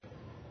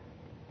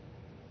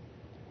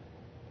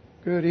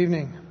Good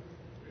evening.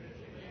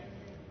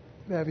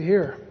 Good to have you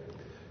here.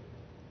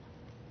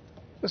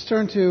 Let's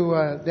turn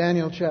to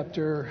Daniel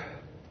chapter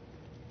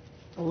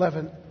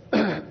 11.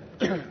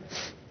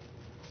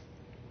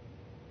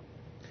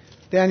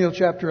 Daniel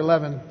chapter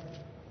 11.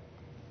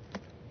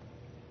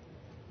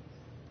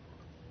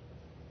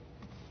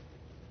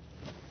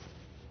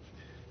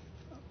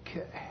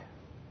 Okay.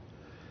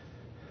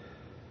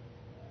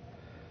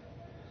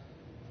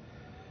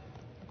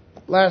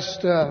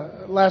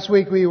 Last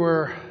week we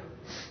were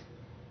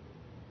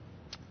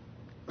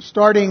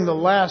starting the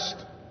last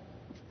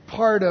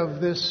part of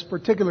this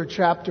particular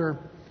chapter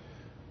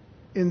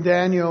in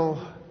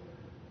Daniel,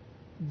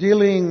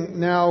 dealing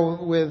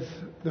now with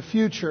the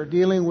future,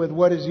 dealing with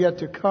what is yet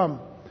to come.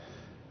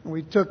 And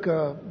we took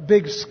a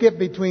big skip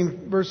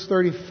between verse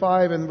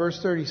 35 and verse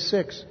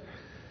 36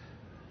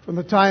 from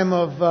the time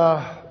of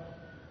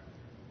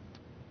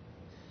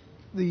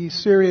the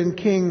Syrian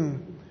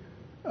king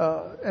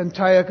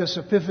Antiochus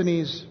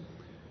Epiphanes,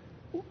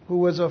 who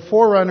was a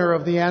forerunner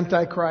of the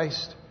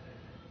Antichrist,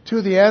 to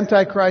the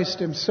Antichrist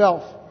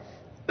himself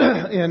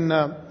in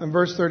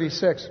verse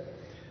 36.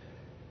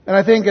 And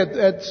I think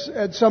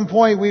at some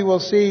point we will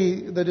see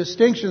the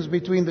distinctions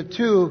between the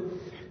two,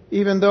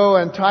 even though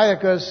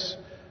Antiochus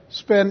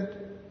spent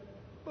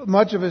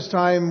much of his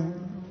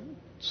time,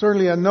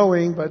 certainly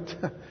unknowing, but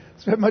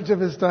spent much of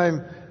his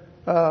time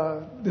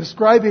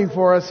describing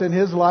for us in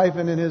his life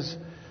and in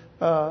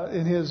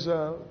his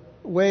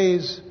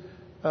ways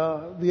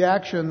the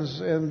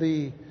actions and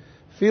the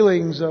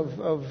feelings of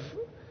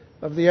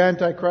the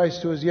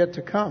Antichrist who is yet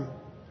to come.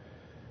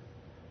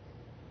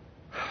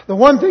 The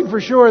one thing for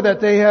sure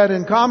that they had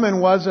in common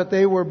was that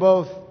they were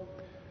both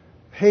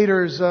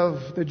haters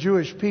of the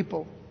Jewish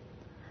people.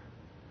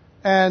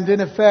 And in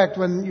effect,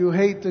 when you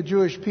hate the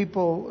Jewish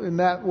people in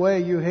that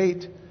way, you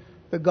hate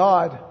the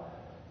God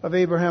of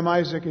Abraham,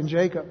 Isaac, and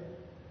Jacob.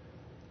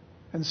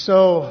 And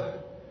so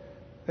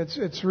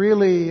it's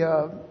really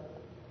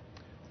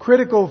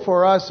critical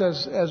for us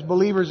as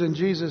believers in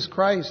Jesus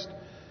Christ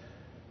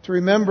to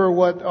remember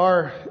what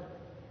our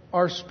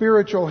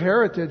spiritual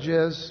heritage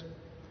is,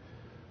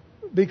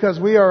 because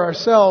we are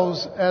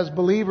ourselves, as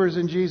believers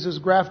in Jesus,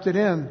 grafted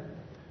in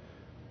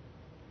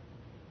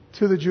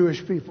to the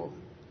Jewish people.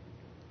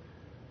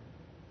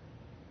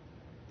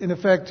 In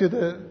effect,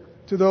 to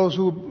those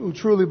who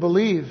truly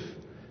believe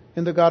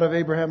in the God of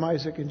Abraham,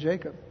 Isaac, and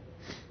Jacob.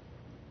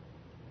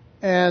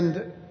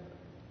 And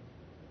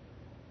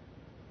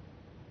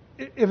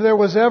if there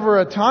was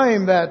ever a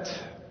time that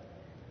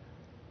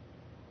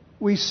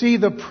we see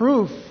the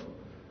proof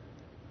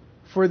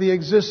for the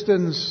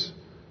existence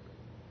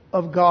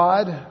of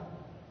God,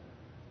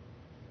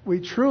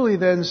 we truly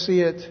then see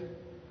it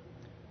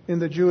in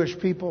the Jewish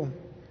people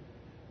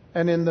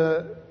and in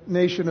the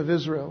nation of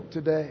Israel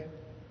today.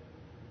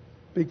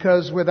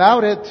 Because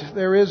without it,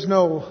 there is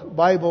no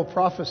Bible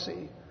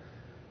prophecy.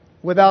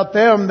 Without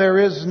them, there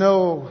is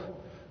no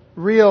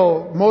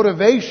real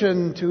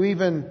motivation to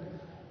even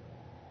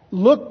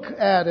look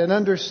at and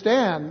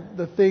understand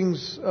the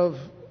things of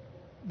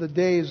the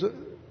days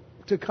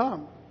to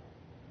come.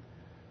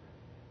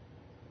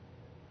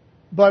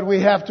 But we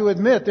have to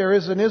admit there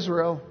is an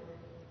Israel.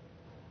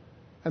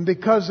 And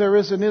because there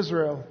is an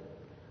Israel,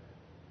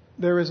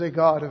 there is a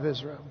God of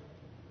Israel.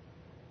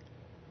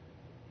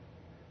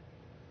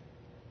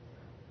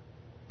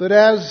 But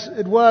as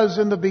it was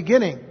in the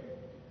beginning,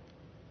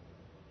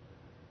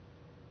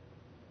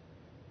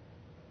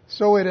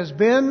 so it has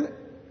been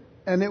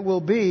and it will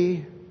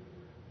be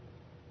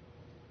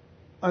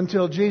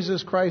until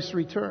Jesus Christ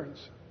returns.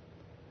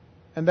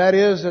 And that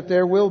is that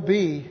there will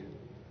be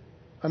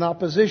an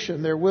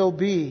opposition. There will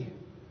be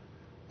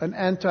an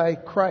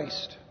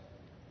antichrist.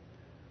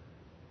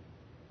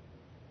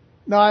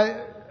 Now,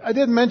 I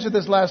didn't mention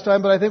this last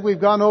time, but I think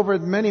we've gone over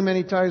it many,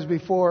 many times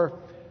before,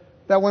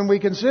 that when we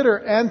consider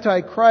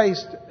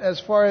antichrist as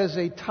far as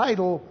a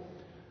title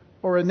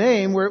or a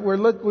name, we're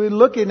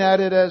looking at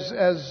it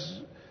as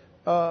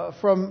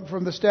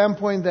from the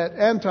standpoint that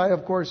anti,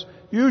 of course,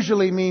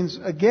 usually means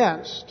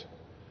against.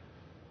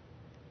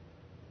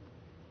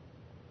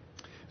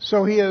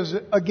 So he is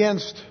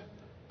against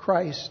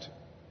Christ.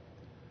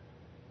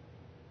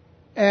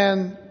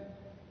 And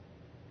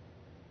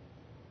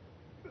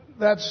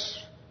that's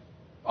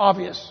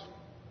obvious.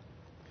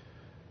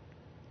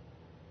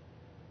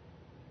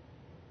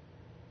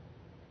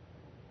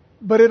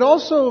 But it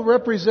also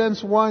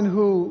represents one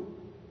who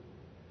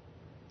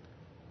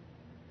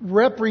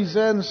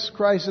represents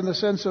Christ in the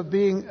sense of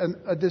being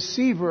a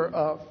deceiver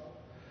of,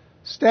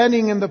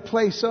 standing in the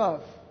place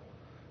of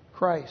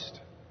Christ.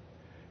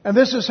 And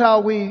this is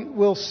how we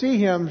will see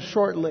him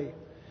shortly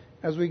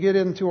as we get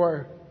into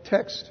our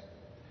text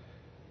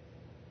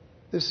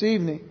this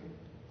evening.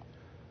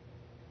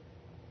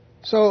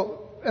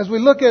 So, as we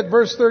look at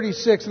verse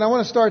 36, and I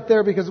want to start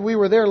there because we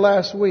were there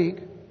last week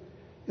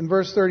in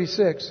verse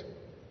 36.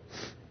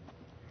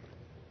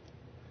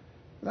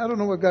 I don't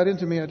know what got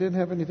into me. I didn't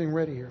have anything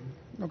ready here.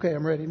 Okay,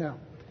 I'm ready now.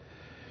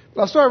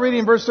 I'll start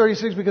reading verse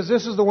 36 because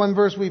this is the one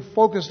verse we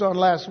focused on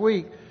last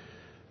week.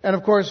 And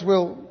of course,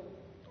 we'll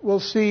we'll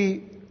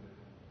see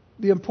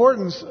the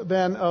importance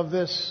then of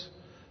this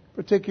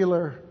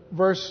particular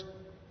verse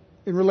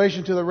in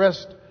relation to the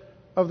rest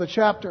of the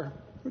chapter.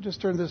 We'll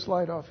just turn this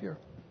light off here.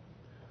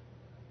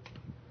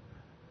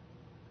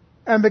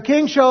 And the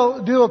king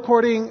shall do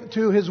according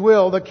to his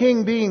will, the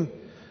king being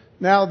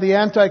now the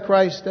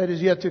Antichrist that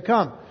is yet to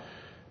come.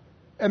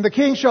 And the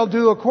king shall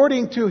do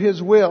according to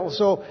his will.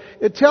 So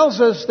it tells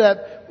us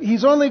that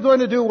he's only going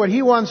to do what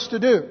he wants to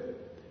do.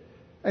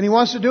 And he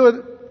wants to do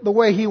it the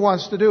way he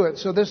wants to do it.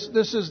 So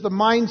this is the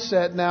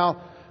mindset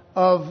now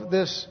of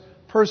this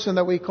person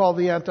that we call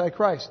the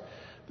Antichrist.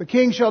 The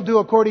king shall do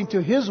according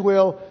to his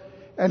will,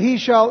 and he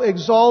shall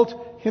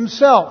exalt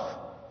himself.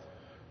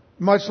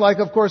 Much like,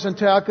 of course,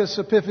 Antiochus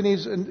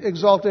Epiphanes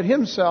exalted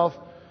himself,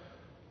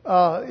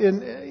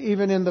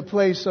 even in the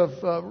place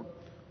of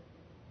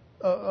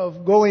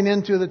going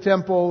into the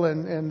temple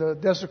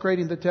and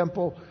desecrating the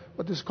temple,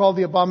 what is called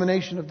the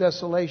abomination of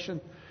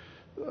desolation.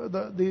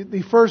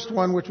 The first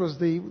one, which was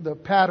the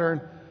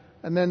pattern,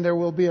 and then there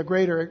will be a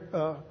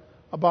greater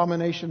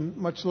abomination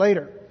much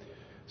later.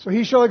 So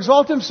he shall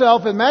exalt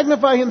himself and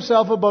magnify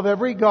himself above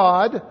every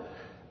god,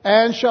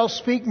 and shall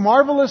speak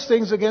marvelous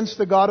things against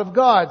the God of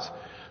gods.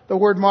 The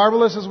word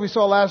marvelous, as we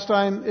saw last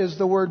time, is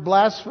the word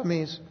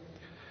blasphemies.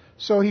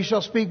 So he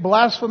shall speak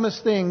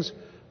blasphemous things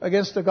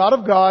against the God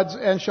of gods,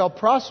 and shall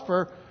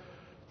prosper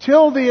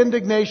till the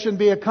indignation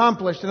be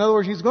accomplished. In other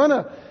words, he's going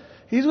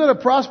to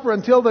prosper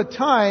until the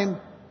time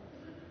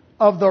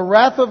of the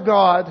wrath of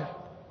God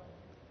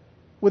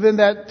within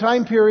that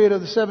time period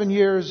of the 7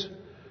 years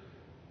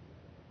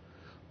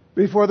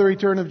before the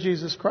return of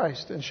Jesus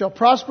Christ. And shall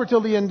prosper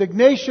till the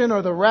indignation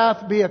or the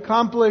wrath be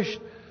accomplished.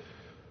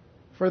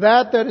 For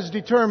that is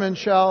determined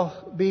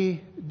shall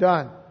be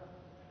done.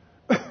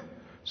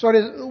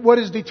 So what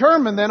is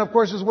determined then, of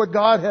course, is what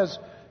God has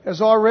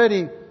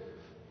already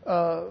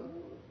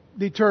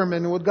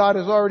determined, what God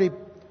has already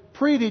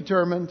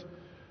predetermined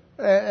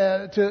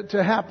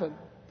to happen.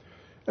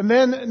 And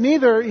then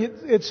neither,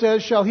 it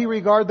says, shall he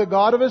regard the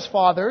God of his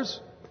fathers,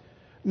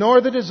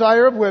 nor the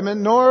desire of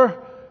women,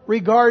 nor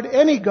regard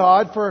any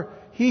God, for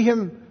he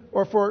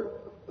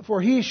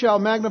shall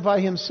magnify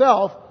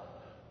himself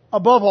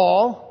above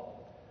all.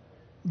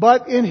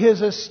 But in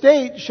his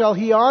estate shall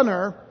he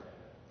honor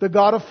the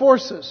God of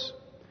forces.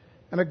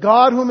 And a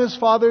God whom his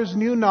fathers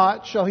knew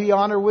not shall he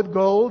honor with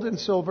gold and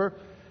silver,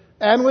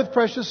 and with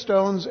precious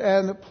stones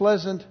and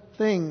pleasant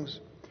things.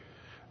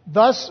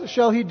 Thus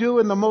shall he do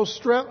in the most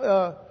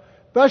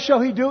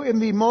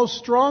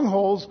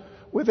strongholds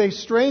with a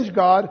strange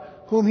God,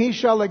 whom he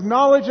shall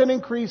acknowledge and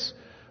increase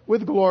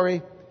with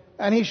glory,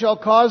 and he shall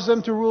cause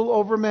them to rule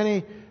over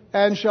many,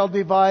 and shall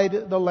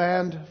divide the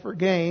land for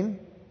gain.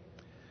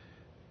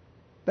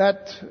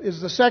 That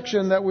is the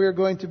section that we are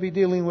going to be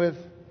dealing with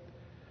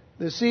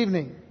this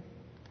evening.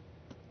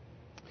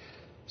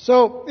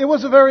 So it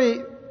was a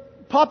very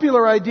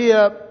popular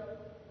idea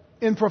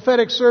in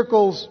prophetic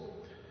circles,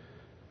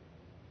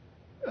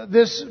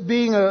 this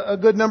being a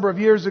good number of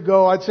years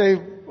ago, I'd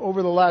say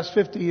over the last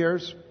 50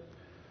 years,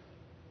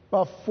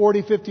 about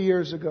 40, 50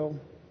 years ago,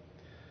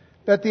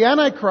 that the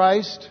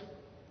Antichrist,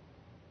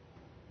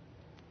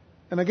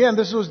 and again,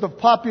 this was the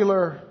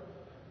popular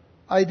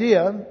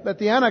idea, that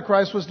the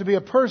Antichrist was to be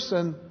a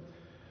person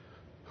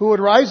who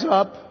would rise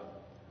up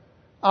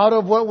out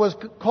of what was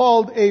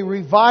called a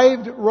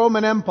revived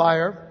Roman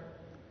Empire,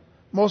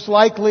 most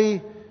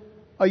likely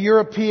a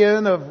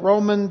European of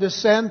Roman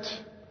descent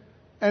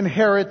and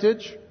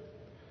heritage,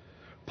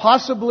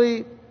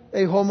 possibly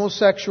a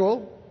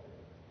homosexual,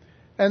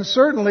 and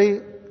certainly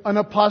an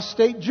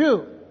apostate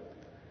Jew.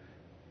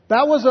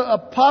 That was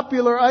a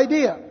popular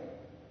idea.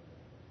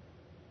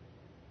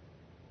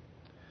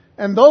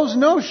 And those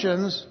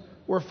notions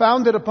were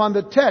founded upon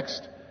the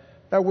text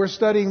that we're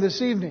studying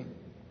this evening.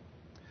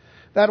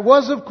 That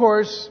was, of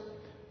course,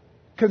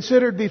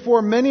 considered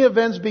before many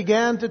events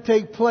began to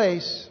take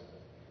place,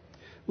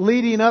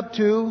 leading up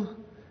to,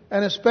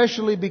 and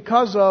especially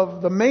because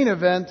of, the main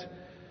event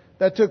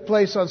that took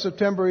place on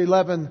September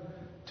 11,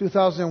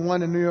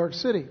 2001 in New York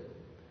City.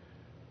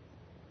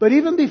 But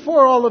even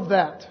before all of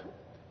that,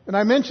 and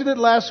I mentioned it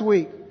last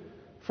week,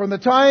 from the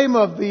time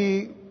of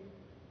the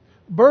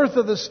birth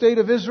of the State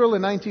of Israel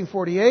in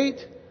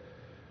 1948,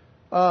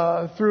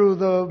 through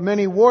the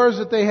many wars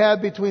that they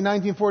had between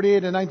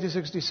 1948 and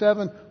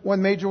 1967.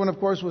 One major one, of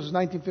course, was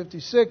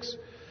 1956.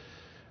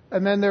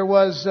 And then there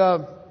was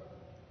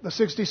the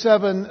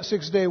 67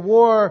 Six-Day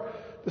War,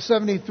 the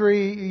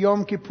 73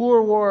 Yom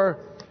Kippur War,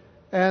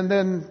 and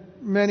then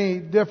many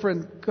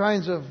different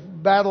kinds of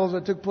battles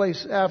that took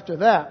place after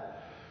that.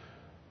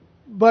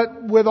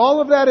 But with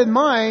all of that in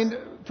mind,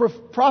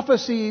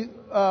 prophecy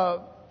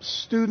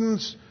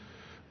students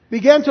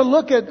began to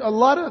look at a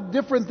lot of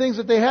different things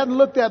that they hadn't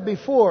looked at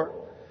before.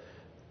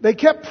 They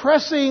kept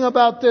pressing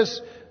about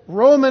this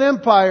Roman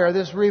Empire,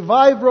 this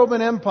revived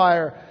Roman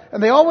Empire.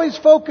 And they always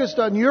focused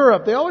on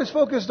Europe. They always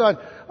focused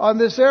on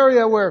this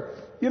area where,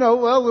 it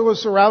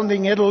was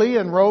surrounding Italy,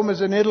 and Rome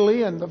is in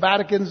Italy, and the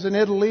Vatican's in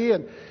Italy.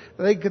 And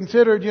they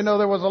considered,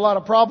 there was a lot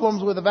of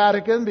problems with the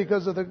Vatican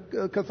because of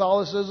the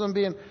Catholicism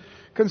being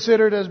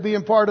considered as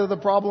being part of the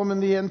problem in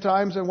the end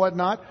times and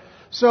whatnot.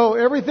 So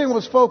everything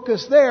was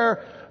focused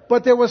there,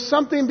 but there was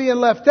something being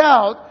left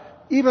out,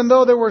 even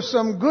though there were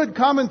some good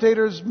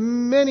commentators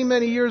many,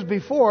 many years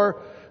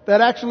before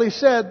that actually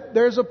said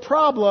there's a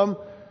problem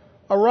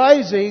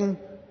arising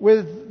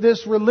with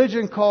this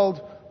religion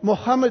called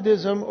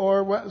Mohammedanism,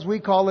 or as we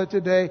call it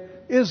today,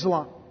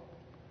 Islam.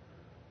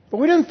 But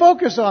we didn't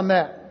focus on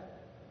that.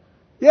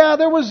 Yeah,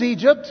 there was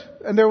Egypt,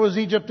 and there was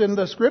Egypt in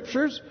the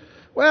Scriptures.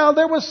 Well,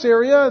 there was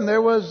Syria, and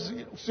there was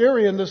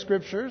Syria in the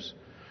Scriptures.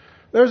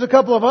 There's a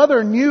couple of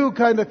other new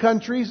kind of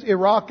countries,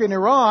 Iraq and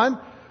Iran,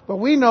 but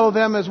we know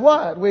them as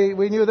what?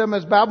 We knew them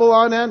as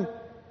Babylon and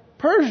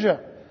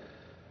Persia.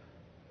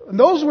 And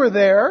those were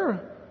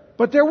there,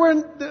 but there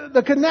weren't,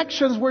 the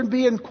connections weren't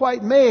being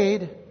quite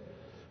made,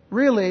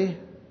 really.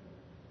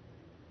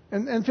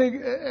 And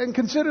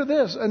consider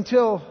this,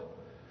 until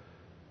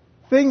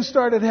things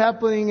started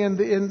happening in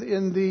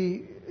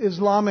the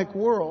Islamic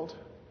world,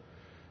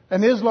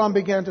 and Islam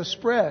began to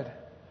spread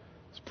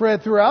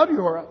throughout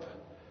Europe,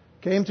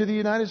 came to the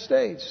United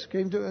States,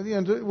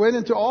 went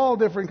into all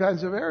different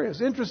kinds of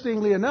areas.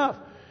 Interestingly enough,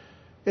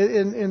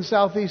 in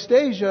Southeast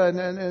Asia,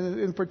 and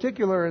in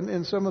particular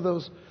in some of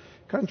those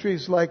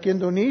countries like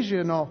Indonesia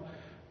and all,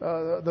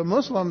 the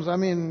Muslims,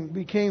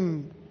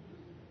 became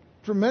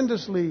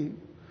tremendously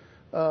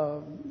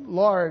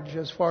large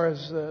as far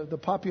as the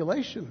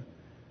population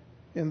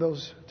in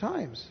those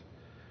times.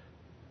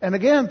 And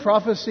again,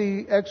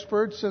 prophecy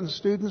experts and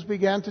students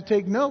began to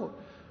take note.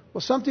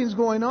 Well, something's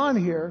going on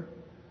here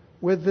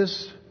with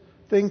this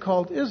thing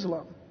called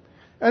Islam.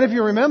 And if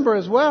you remember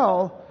as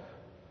well,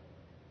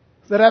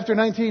 that after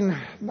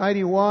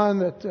 1991,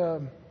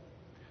 that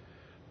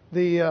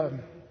the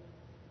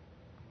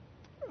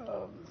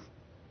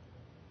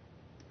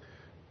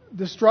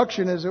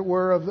destruction, as it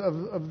were,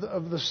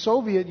 of the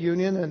Soviet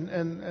Union,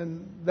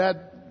 and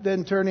that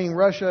then turning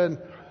Russia and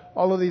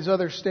all of these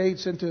other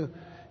states into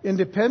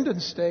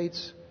independent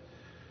states.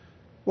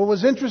 What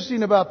was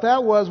interesting about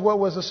that was what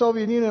was the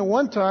Soviet Union at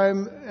one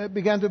time, it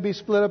began to be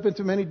split up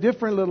into many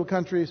different little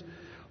countries.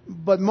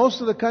 But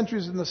most of the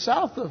countries in the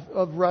south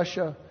of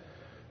Russia,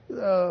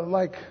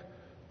 like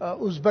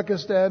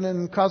Uzbekistan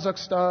and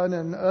Kazakhstan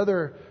and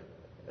other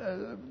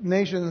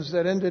nations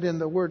that ended in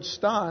the word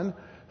Stan,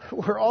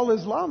 were all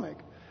Islamic.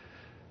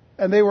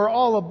 And they were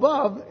all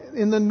above,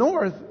 in the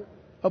north,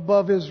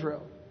 above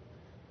Israel.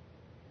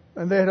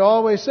 And they had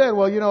always said,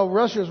 well,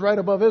 Russia's right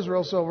above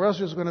Israel, so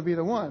Russia's going to be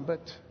the one. But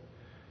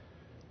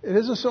it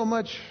isn't so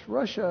much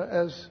Russia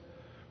as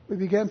we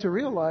began to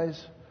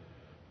realize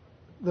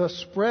the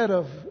spread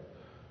of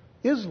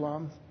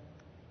Islam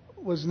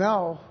was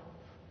now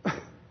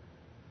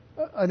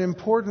an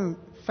important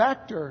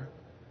factor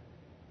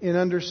in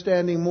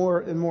understanding more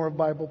and more of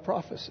Bible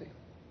prophecy.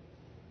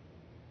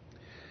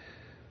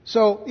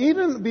 So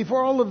even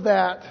before all of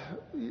that,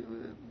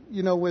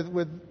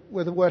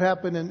 with what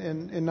happened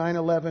in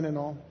 9/11 and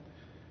all,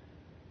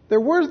 there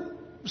were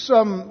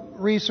some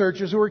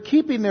researchers who were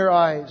keeping their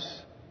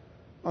eyes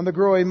on the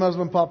growing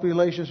Muslim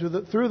populations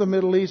through the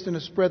Middle East and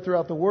its spread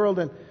throughout the world,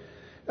 and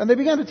they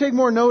began to take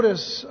more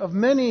notice of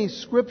many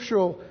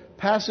scriptural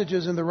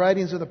passages in the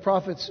writings of the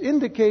prophets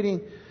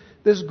indicating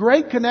this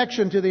great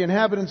connection to the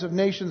inhabitants of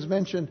nations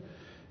mentioned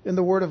in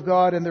the Word of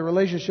God and their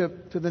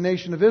relationship to the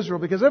nation of Israel,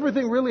 because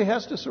everything really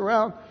has to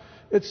surround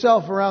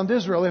itself around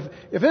Israel.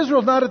 If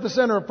Israel's not at the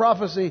center of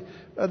prophecy,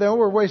 then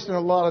we're wasting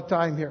a lot of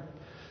time here.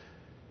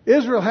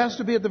 Israel has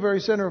to be at the very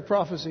center of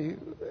prophecy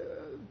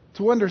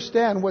to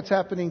understand what's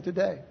happening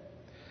today.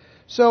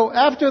 So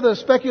after the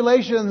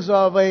speculations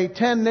of a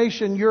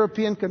 10-nation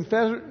European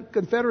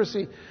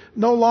confederacy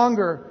no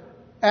longer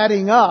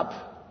adding up,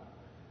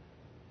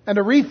 and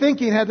a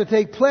rethinking had to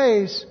take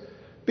place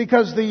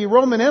because the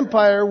Roman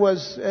Empire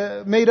was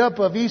made up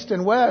of East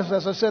and West,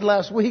 as I said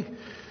last week,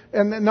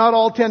 and not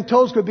all 10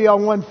 toes could be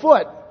on one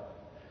foot.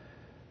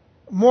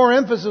 More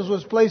emphasis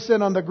was placed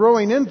then on the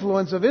growing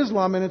influence of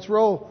Islam and its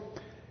role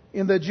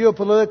in the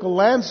geopolitical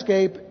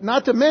landscape,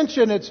 not to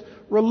mention its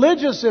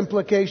religious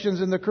implications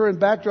in the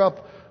current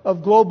backdrop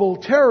of global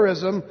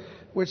terrorism,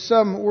 which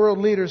some world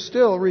leaders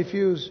still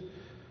refuse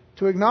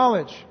to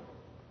acknowledge.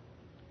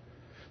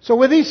 So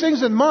with these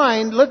things in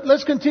mind,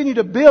 let's continue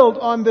to build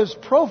on this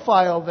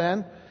profile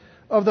then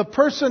of the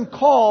person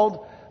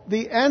called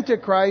the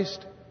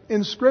Antichrist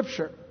in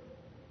Scripture.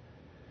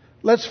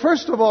 Let's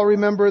first of all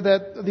remember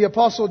that the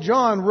Apostle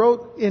John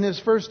wrote in his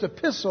first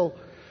epistle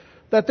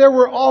that there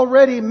were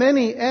already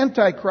many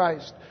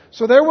antichrists.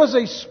 So there was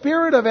a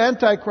spirit of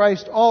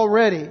Antichrist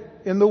already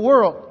in the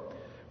world.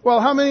 Well,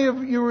 how many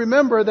of you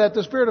remember that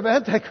the spirit of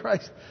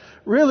Antichrist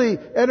really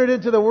entered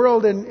into the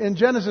world in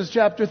Genesis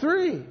chapter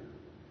 3?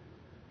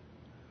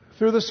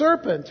 Through the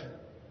serpent,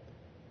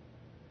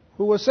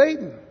 who was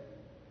Satan.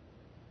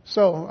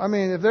 So,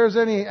 if there's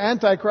any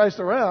Antichrist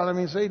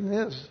around, Satan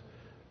is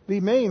the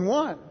main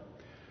one.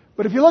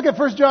 But if you look at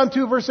 1 John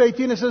 2 verse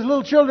 18, it says,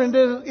 "Little children,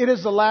 it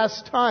is the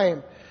last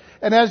time.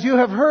 And as you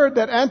have heard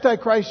that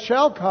Antichrist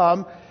shall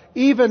come,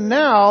 even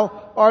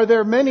now are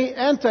there many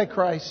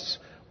Antichrists,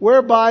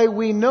 whereby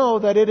we know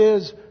that it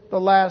is the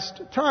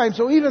last time.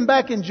 So even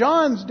back in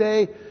John's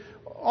day,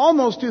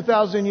 almost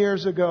 2,000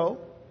 years ago,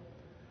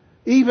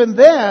 even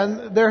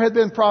then, there had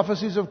been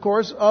prophecies, of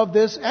course, of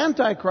this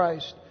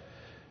Antichrist.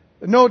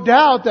 No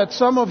doubt that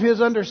some of his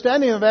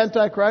understanding of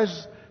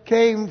Antichrist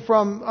came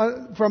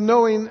from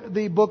knowing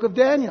the book of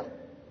Daniel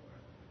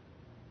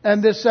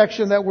and this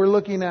section that we're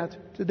looking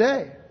at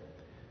today.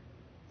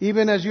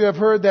 Even as you have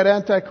heard that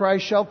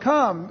Antichrist shall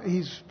come.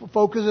 He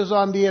focuses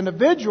on the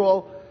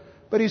individual,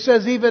 but he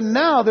says even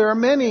now there are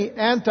many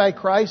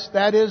Antichrists.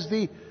 That is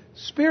the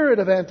spirit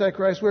of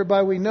Antichrist,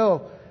 whereby we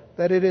know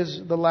that it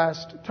is the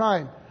last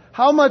time.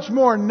 How much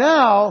more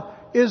now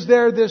is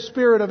there this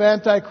spirit of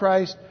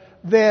Antichrist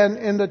than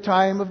in the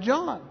time of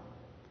John?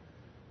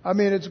 I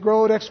mean, it's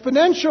grown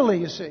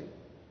exponentially, you see.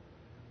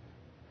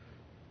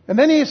 And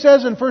then he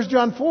says in 1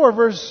 John 4,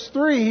 verse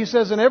 3, he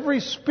says, "And every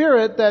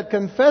spirit that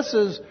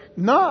confesses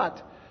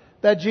not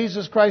that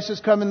Jesus Christ has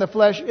come in the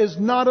flesh is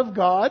not of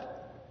God.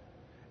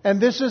 And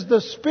this is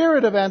the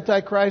spirit of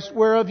Antichrist,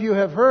 whereof you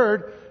have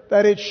heard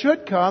that it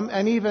should come,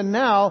 and even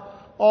now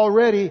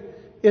already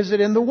is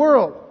it in the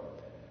world."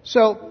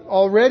 So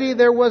already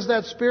there was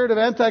that spirit of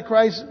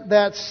Antichrist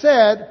that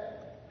said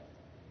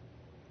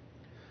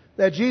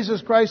that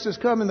Jesus Christ has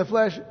come in the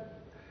flesh,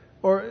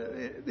 or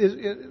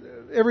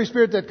every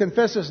spirit that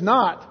confesses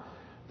not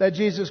that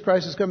Jesus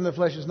Christ has come in the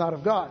flesh is not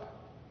of God.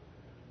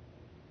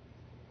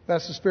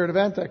 That's the spirit of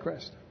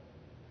Antichrist.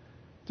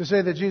 To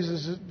say that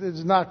Jesus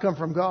does not come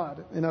from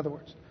God, in other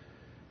words.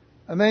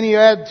 And then you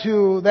add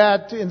to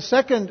that in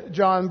 2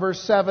 John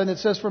verse 7, it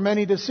says, "For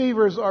many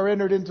deceivers are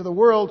entered into the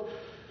world,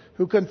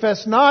 who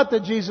confess not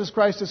that Jesus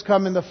Christ has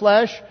come in the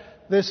flesh."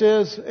 This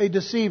is a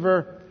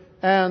deceiver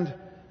and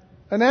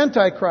an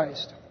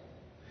Antichrist.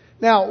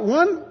 Now,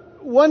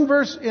 one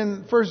verse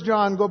in 1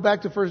 John, go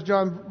back to 1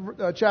 John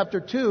chapter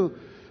 2,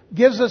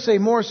 gives us a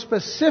more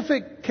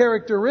specific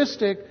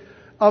characteristic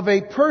of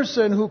a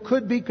person who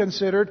could be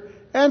considered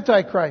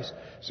Antichrist.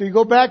 So you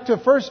go back to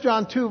 1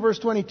 John 2 verse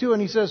 22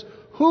 and he says,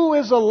 "Who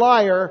is a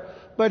liar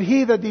but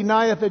he that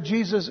denieth that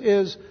Jesus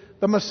is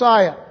the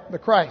Messiah," the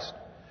Christ.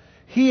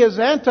 He is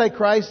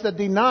Antichrist that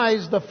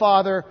denies the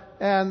Father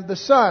and the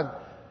Son.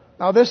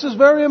 Now this is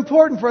very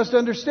important for us to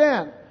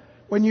understand.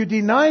 When you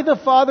deny the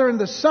Father and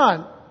the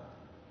Son,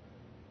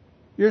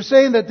 you're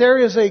saying that there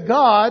is a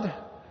God,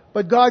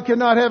 but God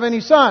cannot have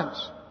any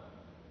sons.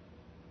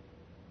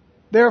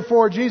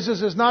 Therefore,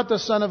 Jesus is not the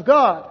Son of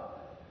God.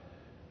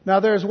 Now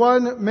there's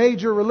one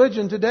major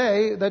religion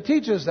today that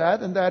teaches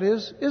that, and that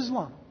is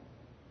Islam.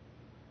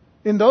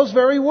 In those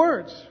very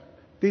words,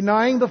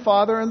 denying the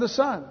Father and the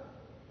Son.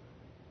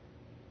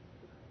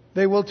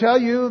 They will tell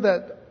you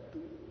that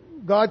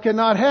God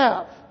cannot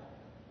have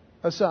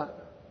a son.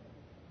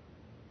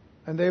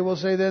 And they will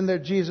say then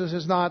that Jesus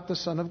is not the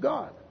Son of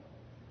God.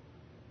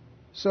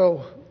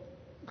 So,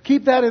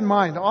 keep that in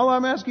mind. All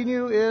I'm asking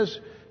you is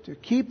to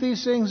keep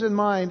these things in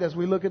mind as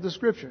we look at the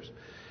Scriptures.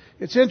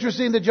 It's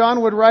interesting that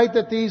John would write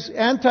that these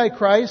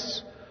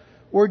antichrists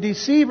were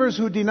deceivers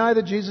who deny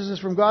that Jesus is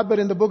from God, but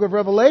in the book of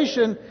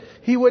Revelation,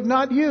 he would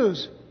not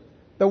use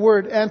the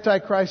word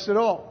antichrist at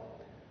all.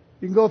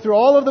 You can go through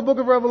all of the book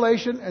of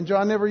Revelation, and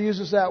John never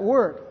uses that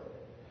word.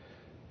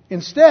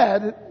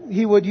 Instead,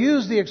 he would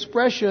use the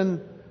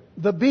expression,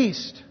 the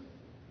beast,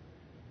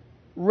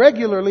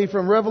 regularly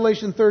from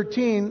Revelation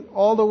 13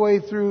 all the way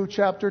through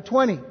chapter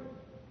 20.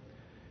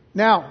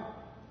 Now,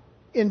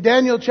 in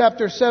Daniel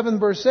chapter 7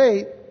 verse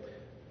 8,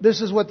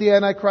 this is what the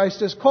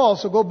Antichrist is called.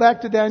 So go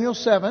back to Daniel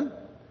 7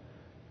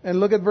 and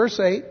look at verse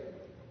 8,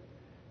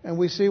 and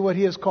we see what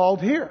he is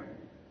called here.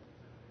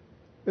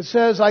 It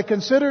says, "I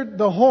considered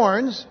the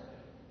horns,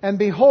 and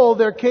behold,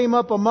 there came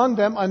up among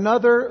them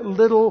another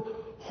little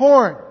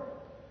horn."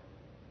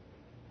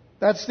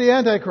 That's the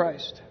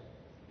Antichrist.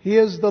 He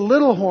is the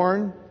little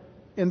horn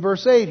in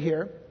verse 8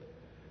 here,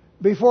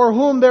 "before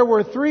whom there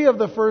were 3 of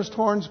the first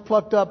horns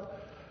plucked up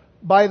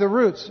by the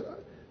roots."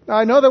 Now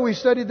I know that we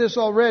studied this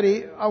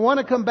already. I want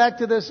to come back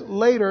to this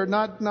later,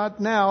 not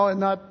now and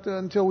not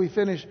until we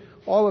finish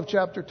all of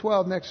chapter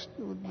 12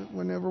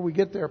 whenever we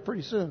get there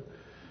pretty soon.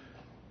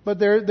 But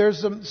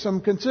there's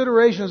some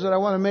considerations that I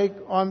want to make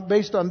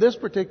based on this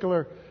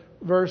particular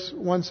verse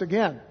once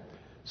again.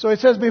 So it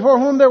says, "Before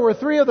whom there were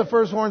 3 of the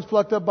first horns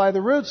plucked up by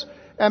the roots,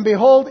 and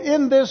behold,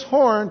 in this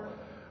horn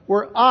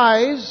were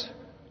eyes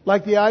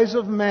like the eyes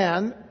of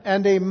man,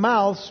 and a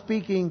mouth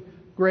speaking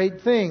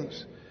great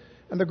things."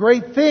 And the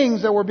great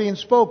things that were being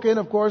spoken,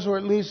 of course, or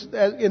at least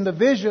in the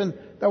vision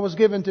that was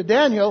given to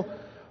Daniel,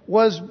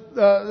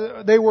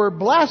 they were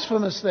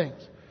blasphemous things.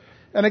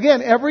 And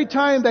again, every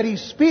time that he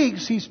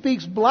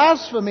speaks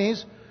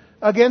blasphemies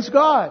against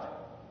God.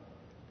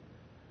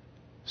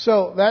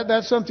 So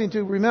that's something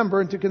to remember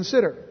and to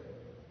consider.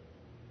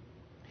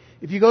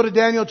 If you go to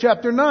Daniel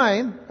chapter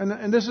 9,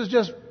 and this is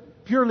just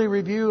purely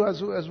review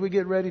as we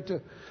get ready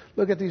to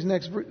look at these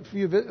next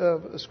few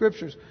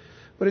scriptures.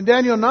 But in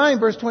Daniel 9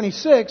 verse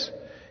 26,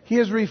 he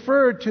is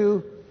referred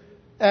to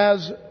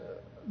as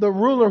the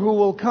ruler who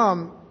will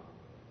come.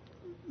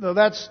 Though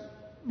that's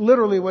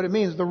literally what it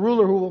means, the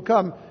ruler who will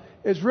come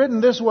It's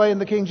written this way in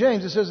the King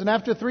James. It says, "And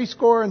after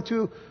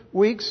 62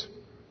 weeks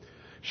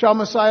shall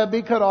Messiah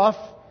be cut off,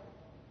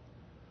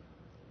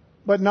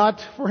 but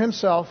not for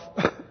himself."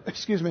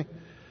 Excuse me.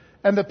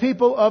 "And the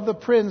people of the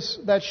prince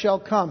that shall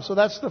come." So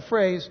that's the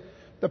phrase.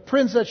 The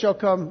prince that shall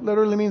come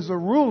literally means the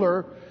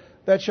ruler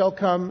that shall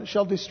come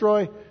shall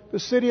destroy the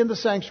city and the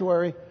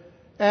sanctuary,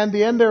 and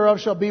the end thereof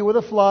shall be with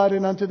a flood,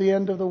 and unto the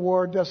end of the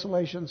war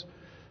desolations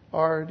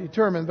are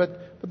determined.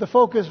 But the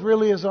focus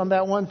really is on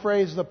that one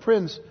phrase, the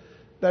prince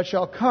that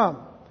shall come.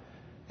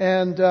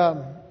 And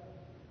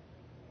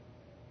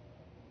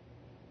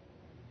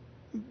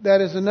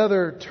that is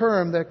another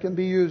term that can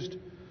be used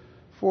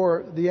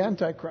for the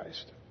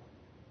Antichrist.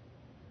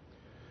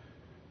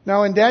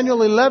 Now in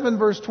Daniel 11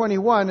 verse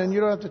 21, and you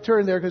don't have to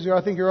turn there because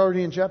I think you're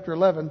already in chapter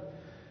 11,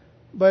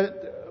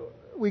 but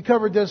we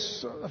covered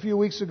this a few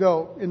weeks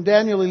ago. In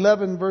Daniel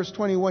 11 verse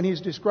 21,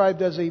 he's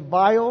described as a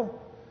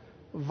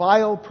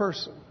vile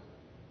person.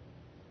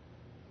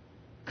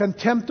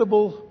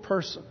 Contemptible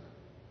person.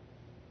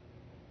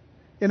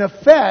 In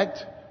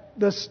effect,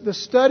 the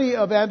study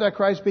of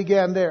Antichrist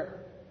began there.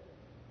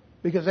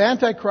 Because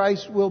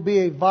Antichrist will be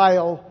a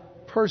vile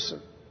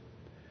person.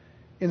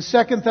 In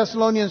 2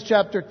 Thessalonians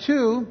chapter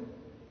 2,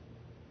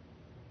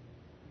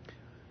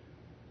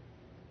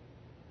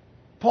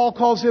 Paul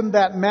calls him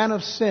that man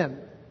of sin,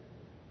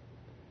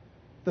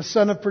 the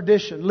son of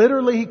perdition.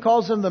 Literally, he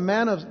calls him the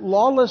man of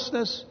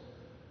lawlessness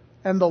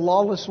and the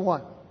lawless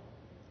one.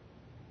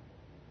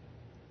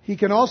 He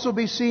can also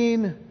be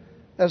seen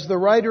as the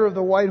rider of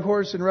the white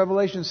horse in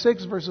Revelation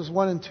 6, verses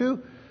 1 and 2.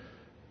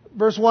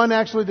 Verse 1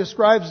 actually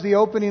describes the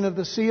opening of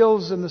the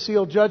seals and the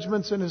seal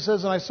judgments, and it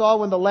says, "And I saw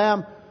when the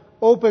Lamb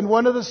opened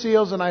one of the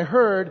seals, and I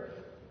heard,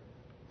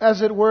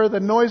 as it were,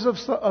 the noise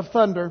of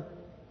thunder,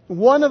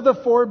 one of the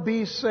four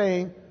beasts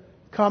saying,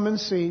 'Come and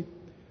see.'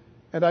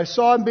 And I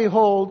saw and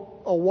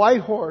behold a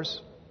white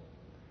horse,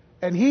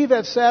 and he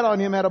that sat on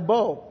him had a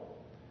bow.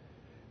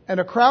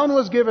 And a crown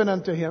was given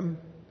unto him,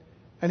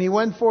 and he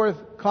went forth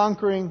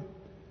conquering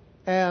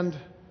and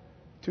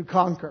to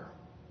conquer."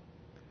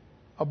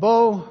 A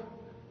bow,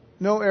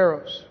 no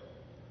arrows.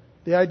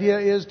 The idea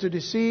is to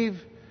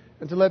deceive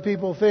and to let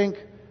people think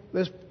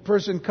this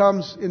person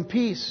comes in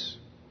peace.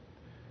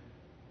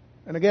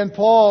 And again,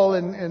 Paul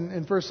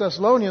in 1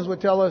 Thessalonians would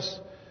tell us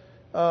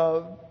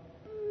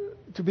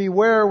to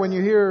beware when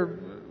you hear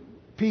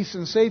peace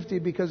and safety,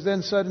 because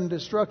then sudden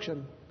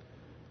destruction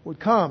would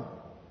come.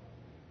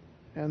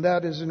 And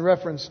that is in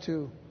reference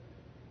to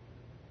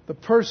the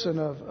person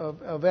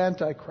of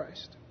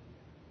Antichrist.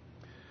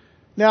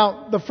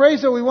 Now, the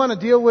phrase that we want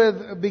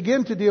to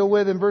begin to deal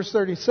with in verse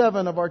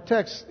 37 of our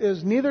text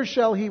is, "Neither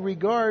shall he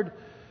regard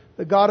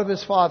the God of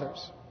his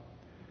fathers."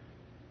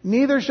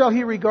 Neither shall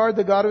he regard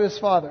the God of his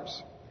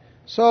fathers.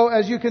 So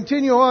as you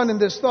continue on in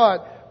this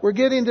thought, we're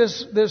getting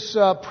this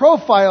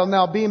profile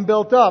now being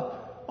built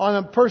up on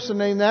a person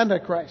named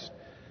Antichrist.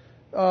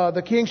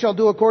 The king shall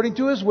do according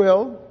to his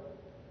will.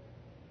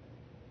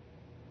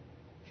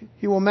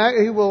 He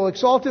will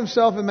exalt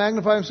himself and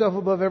magnify himself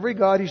above every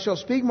god. He shall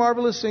speak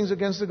marvelous things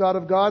against the God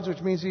of gods,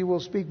 which means he will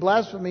speak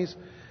blasphemies.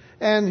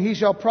 And he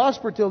shall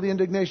prosper till the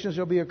indignation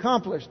shall be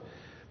accomplished.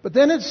 But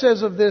then it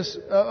says of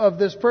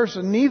this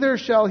person, "Neither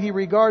shall he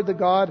regard the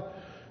God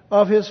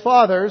of his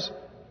fathers,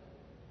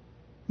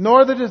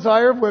 nor the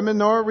desire of women,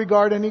 nor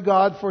regard any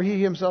god, for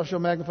he himself shall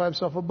magnify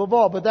himself above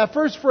all." But that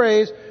first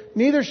phrase,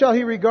 "Neither shall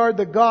he regard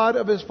the God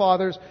of his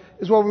fathers,"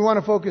 is what we want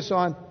to focus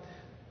on.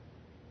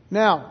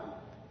 Now,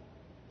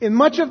 in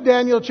much of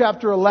Daniel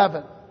chapter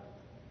 11,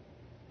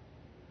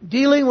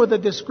 dealing with a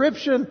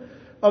description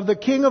of the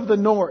king of the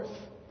north.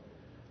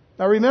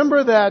 Now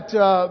remember that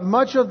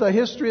much of the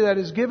history that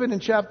is given in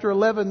chapter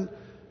 11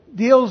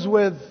 deals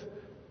with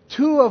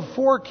two of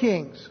four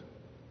kings.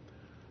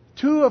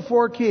 Two of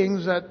four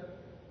kings that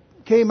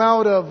came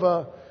out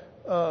of,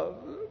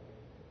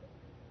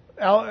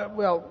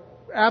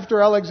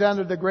 after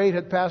Alexander the Great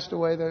had passed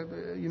away,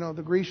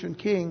 the Grecian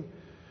king.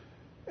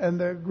 And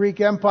the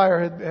Greek Empire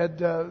had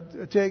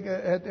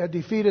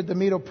defeated the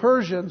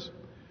Medo-Persians.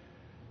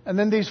 And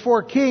then these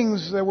four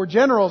kings, that were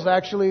generals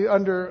actually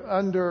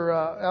under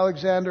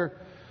Alexander,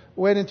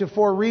 went into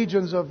four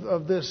regions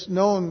of this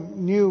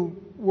known new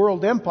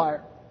world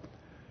empire.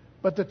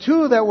 But the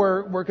two that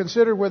were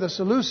considered were the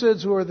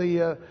Seleucids, who were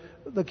the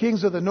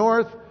kings of the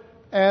north,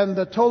 and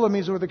the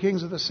Ptolemies, who were the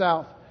kings of the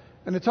south.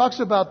 And it talks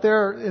about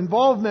their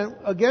involvement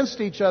against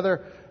each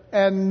other,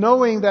 and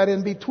knowing that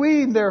in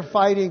between their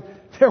fighting,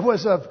 there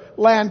was a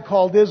land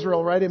called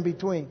Israel right in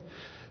between.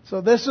 So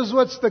this is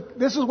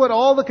what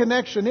all the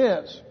connection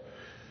is.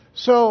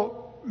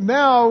 So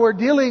now we're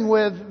dealing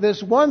with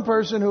this one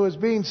person who is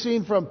being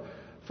seen from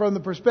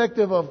the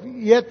perspective of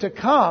yet to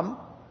come.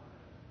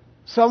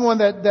 Someone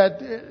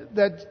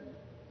that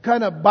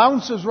kind of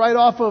bounces right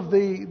off of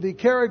the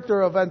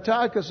character of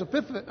Antiochus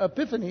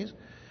Epiphanes.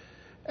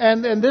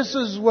 And this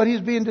is what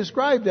he's being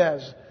described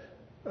as.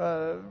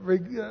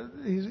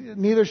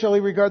 Neither shall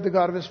he regard the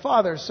God of his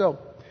father. So,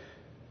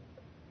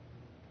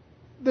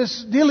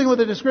 this dealing with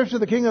the description of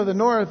the king of the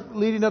north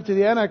leading up to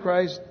the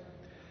Antichrist,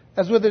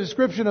 As with the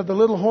description of the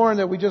little horn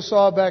that we just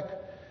saw back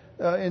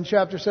in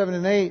chapter 7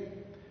 and 8,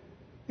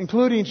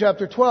 including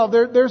chapter 12,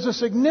 there's a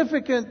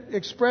significant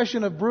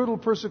expression of brutal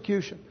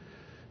persecution.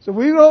 So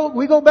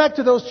we go back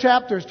to those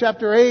chapters,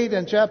 chapter 8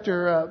 and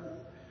chapter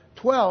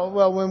 12.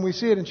 Well, when we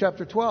see it in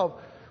chapter 12,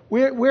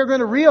 we're going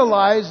to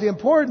realize the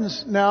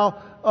importance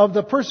now of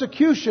the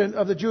persecution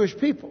of the Jewish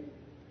people.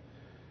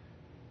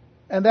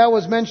 And that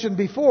was mentioned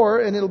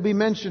before, and it'll be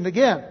mentioned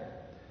again.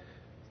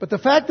 But the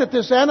fact that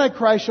this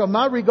Antichrist shall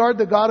not regard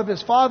the God of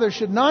his father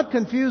should not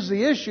confuse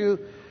the issue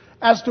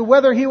as to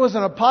whether he was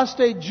an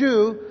apostate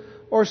Jew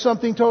or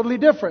something totally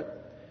different.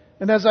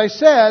 And as I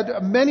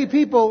said, many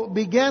people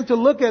began to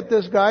look at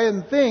this guy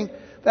and think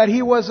that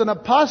he was an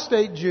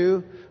apostate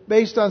Jew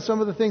based on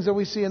some of the things that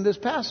we see in this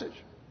passage.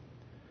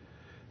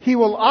 He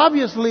will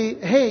obviously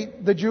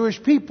hate the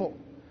Jewish people.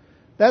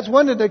 That's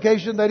one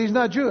indication that he's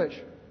not Jewish.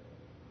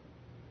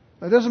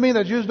 That doesn't mean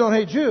that Jews don't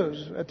hate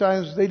Jews. At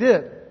times they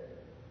did.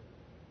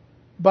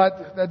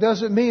 But that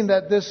doesn't mean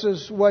that this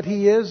is what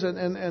he is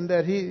and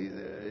that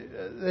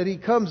he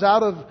comes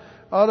out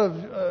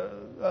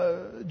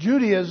of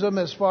Judaism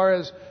as far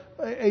as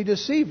a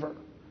deceiver.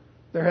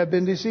 There have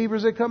been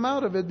deceivers that come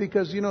out of it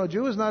because, a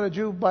Jew is not a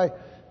Jew by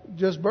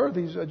just birth.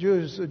 He's a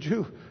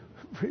Jew,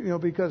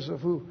 because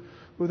of who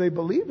they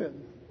believe in,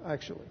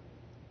 actually.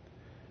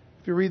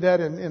 If you read that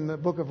in the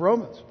book of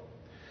Romans.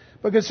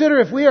 But consider,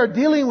 if we are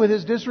dealing with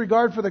his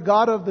disregard for the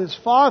God of his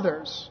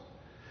fathers,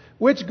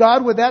 which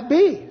God would that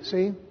be?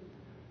 See?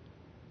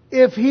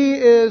 If he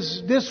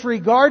is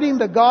disregarding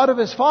the God of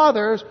his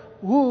fathers,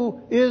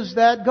 who is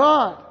that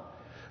God?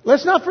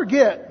 Let's not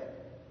forget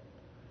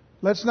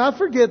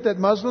that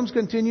Muslims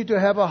continue to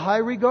have a high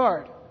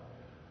regard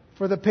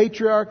for the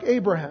patriarch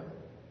Abraham.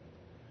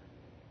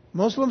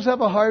 Muslims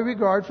have a high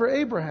regard for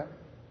Abraham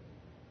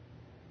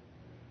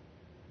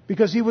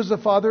because he was the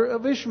father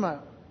of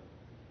Ishmael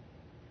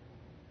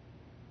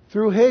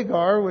through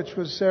Hagar, which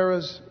was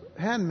Sarah's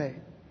handmaid.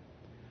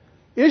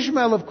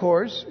 Ishmael, of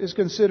course, is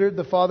considered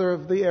the father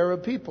of the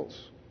Arab peoples.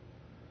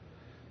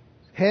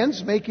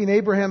 Hence, making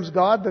Abraham's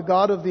God the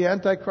God of the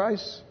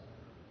Antichrist's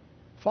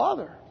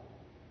father.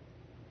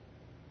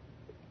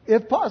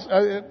 If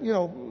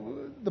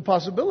possible, the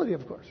possibility,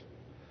 of course.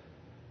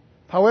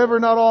 However,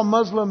 not all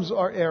Muslims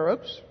are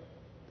Arabs.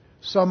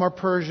 Some are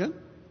Persian.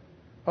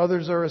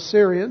 Others are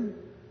Assyrian.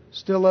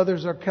 Still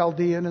others are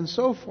Chaldean, and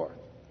so forth.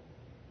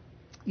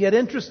 Yet,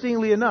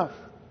 interestingly enough,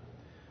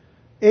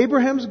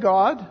 Abraham's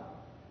God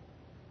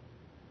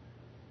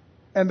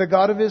and the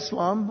God of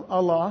Islam,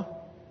 Allah,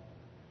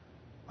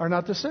 are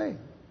not the same.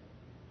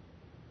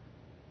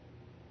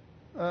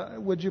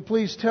 Would you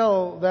please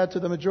tell that to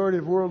the majority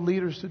of world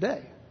leaders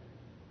today,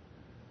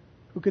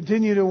 who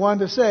continue to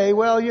want to say,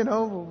 well,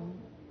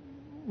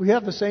 we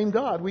have the same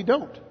God. We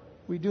don't.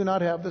 We do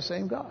not have the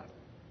same God.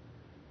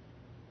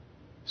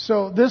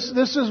 So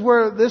this is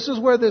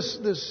where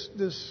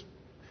this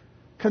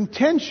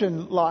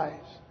contention lies.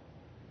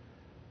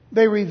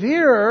 They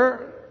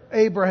revere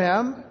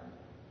Abraham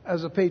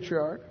as a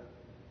patriarch,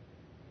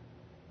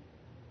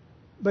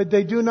 but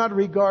they do not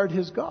regard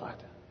his God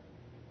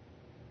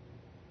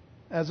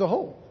as a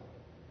whole.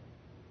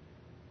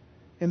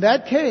 In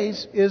that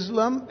case,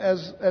 Islam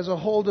as a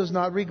whole does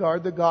not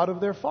regard the God of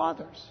their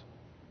fathers.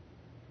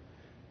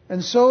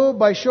 And so,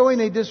 by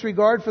showing a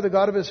disregard for the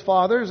God of his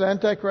fathers,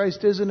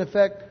 Antichrist is in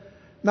effect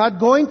not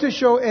going to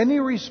show any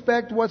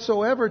respect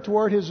whatsoever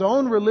toward his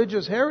own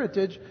religious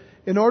heritage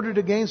in order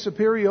to gain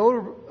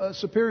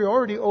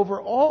superiority over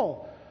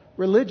all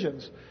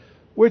religions,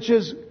 which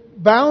is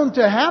bound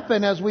to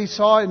happen, as we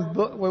saw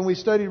when we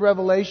studied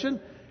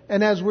Revelation,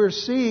 and as we're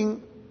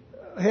seeing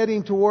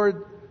heading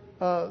toward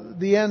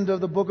the end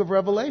of the book of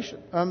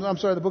Revelation.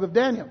 The book of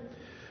Daniel.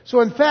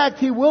 So in fact,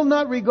 he will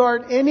not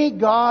regard any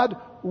God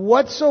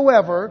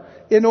whatsoever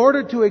in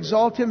order to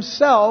exalt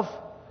himself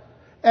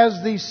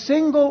as the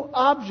single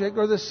object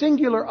or the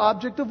singular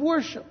object of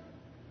worship.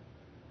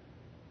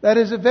 That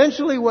is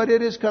eventually what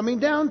it is coming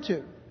down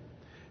to.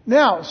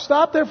 Now,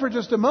 stop there for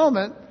just a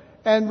moment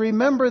and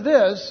remember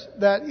this,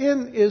 that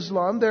in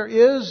Islam there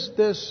is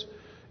this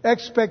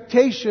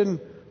expectation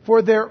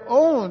for their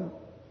own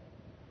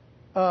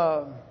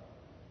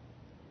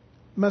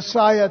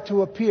Messiah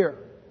to appear.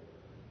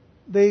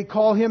 They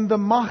call him the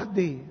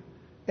Mahdi,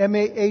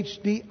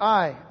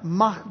 M-A-H-D-I,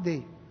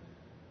 Mahdi.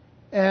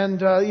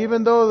 And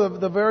even though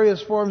the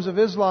various forms of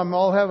Islam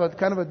all have a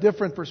kind of a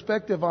different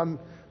perspective on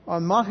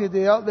Mahdi,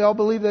 they all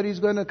believe that he's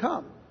going to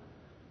come.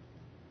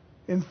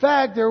 In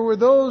fact, there were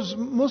those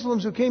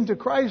Muslims who came to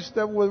Christ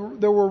that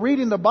were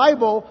reading the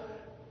Bible,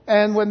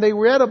 and when they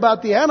read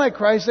about the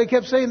Antichrist, they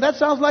kept saying, that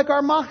sounds like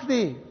our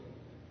Mahdi.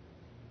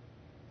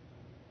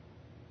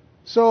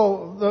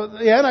 So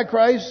the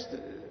Antichrist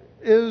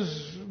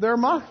is their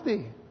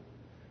Mahdi.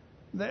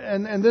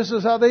 And this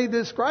is how they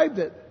described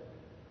it.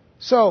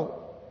 So,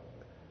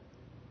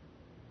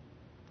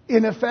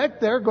 in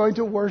effect, they're going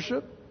to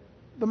worship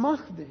the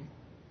Mahdi.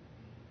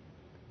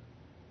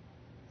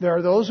 There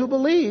are those who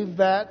believe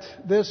that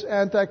this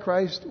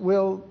Antichrist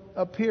will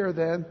appear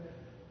then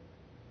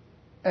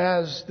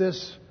as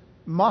this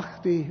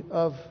Mahdi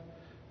of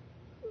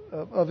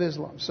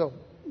Islam. So,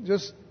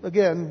 just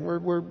again,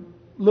 we're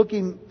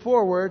looking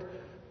forward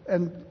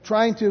and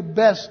trying to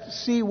best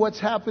see what's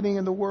happening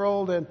in the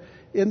world and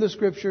in the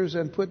Scriptures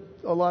and put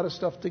a lot of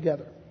stuff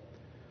together.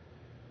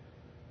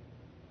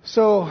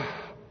 So,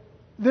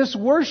 this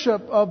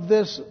worship of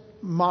this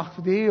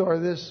Mahdi or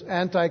this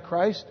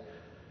Antichrist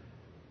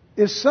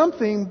is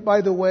something,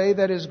 by the way,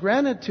 that is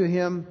granted to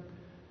him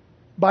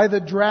by the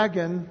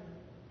dragon,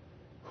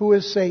 who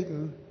is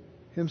Satan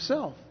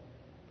himself.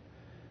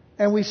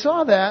 And we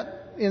saw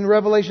that in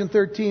Revelation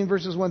 13,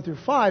 verses 1 through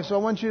 5, so I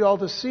want you all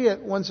to see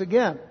it once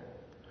again.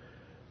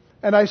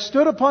 And I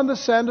stood upon the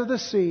sand of the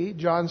sea,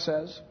 John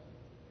says.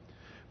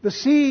 The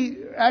sea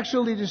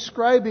actually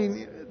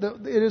describing,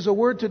 it is a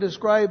word to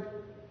describe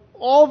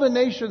all the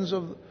nations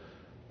of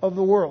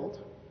the world.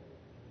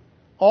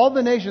 All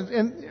the nations,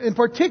 in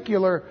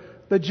particular,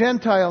 the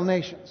Gentile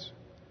nations.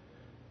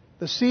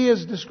 The sea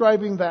is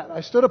describing that.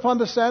 I stood upon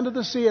the sand of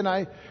the sea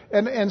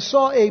and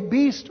saw a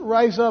beast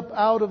rise up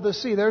out of the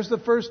sea. There's the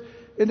first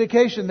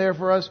indication there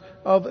for us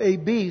of a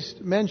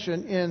beast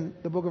mentioned in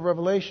the book of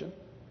Revelation.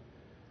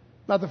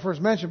 Not the first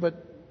mention, but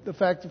the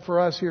fact for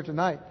us here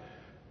tonight.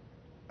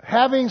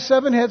 Having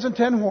 7 heads and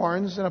 10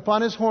 horns, and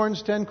upon his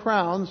horns 10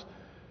 crowns,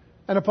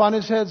 and upon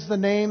his heads the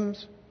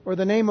names, or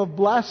the name of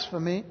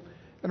blasphemy.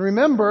 And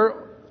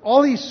remember,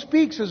 all he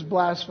speaks is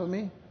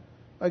blasphemy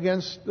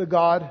against the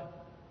God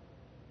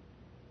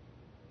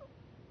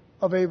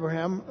of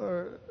Abraham,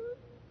 or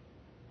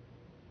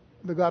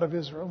the God of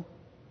Israel.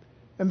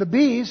 And the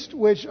beast,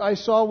 which I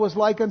saw, was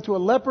like unto a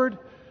leopard.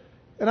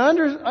 And I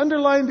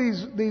underline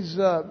these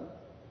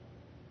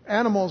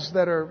animals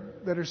that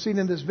are seen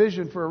in this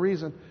vision for a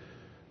reason.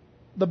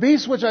 The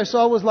beast which I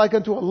saw was like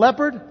unto a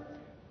leopard,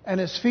 and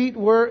his feet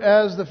were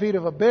as the feet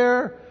of a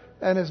bear,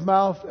 and his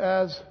mouth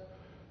as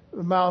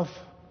the mouth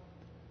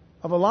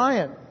of a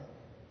lion.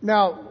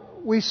 Now,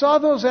 we saw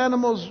those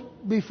animals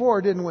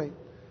before, didn't we?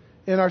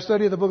 In our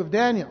study of the book of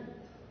Daniel.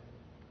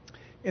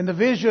 In the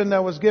vision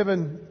that was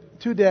given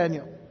to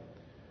Daniel.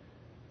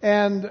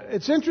 And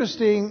it's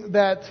interesting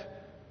that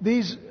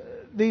these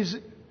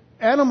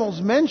animals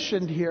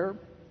mentioned here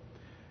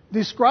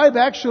describe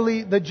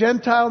actually the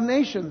Gentile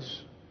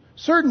nations.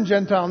 Certain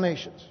Gentile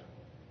nations.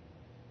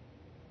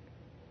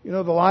 You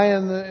know, the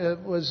lion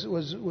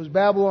was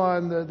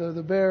Babylon,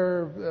 the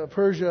bear,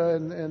 Persia,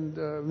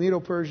 and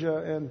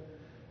Medo-Persia,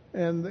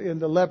 and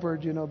the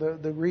leopard, you know,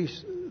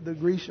 the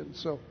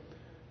Grecians. So,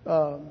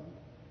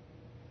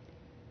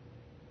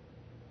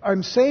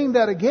 I'm saying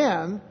that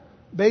again,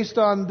 based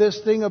on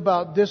this thing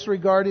about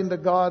disregarding the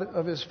God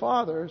of his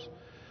fathers,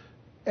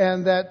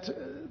 and that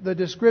the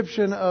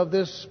description of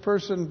this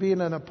person being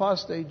an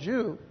apostate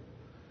Jew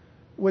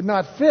would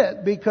not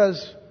fit,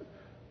 because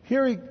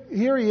here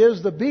he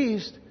is, the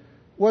beast,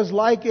 was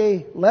like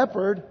a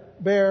leopard,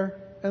 bear,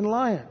 and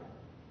lion.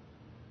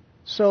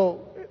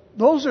 So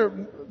those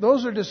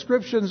are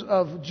descriptions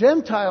of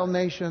Gentile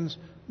nations,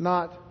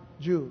 not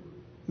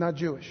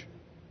Jewish.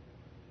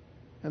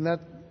 And that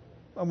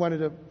I wanted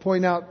to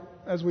point out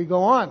as we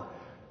go on.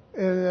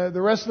 The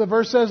rest of the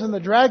verse says, and the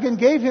dragon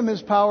gave him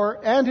his power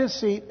and his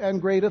seat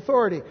and great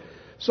authority.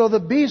 So the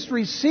beast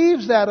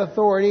receives that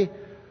authority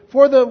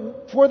for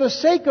the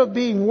sake of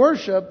being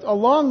worshipped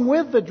along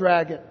with the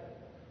dragon.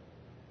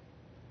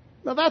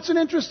 Now that's an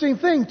interesting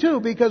thing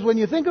too, because when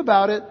you think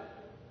about it,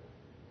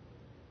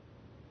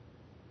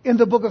 in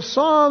the book of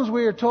Psalms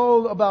we are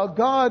told about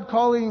God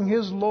calling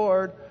his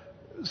Lord,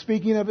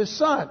 speaking of his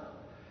Son,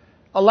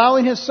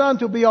 allowing his Son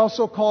to be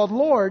also called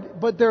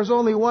Lord, but there's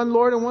only one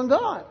Lord and one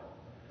God.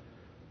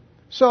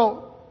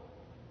 So,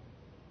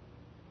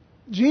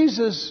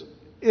 Jesus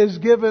is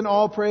given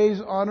all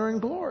praise, honor, and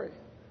glory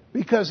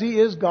because he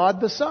is God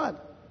the Son.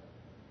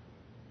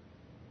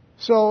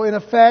 So, in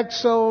effect,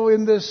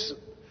 in this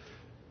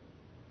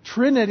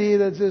Trinity,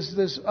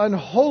 this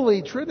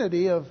unholy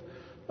Trinity of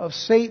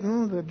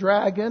Satan, the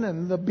dragon,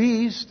 and the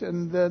beast,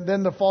 and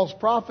then the false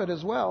prophet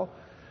as well,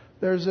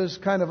 there's this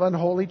kind of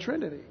unholy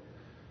Trinity.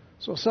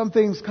 So some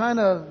things kind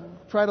of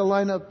try to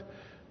line up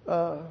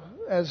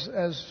as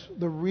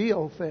the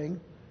real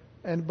thing,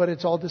 but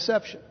it's all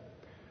deception.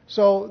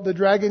 So the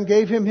dragon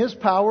gave him his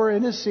power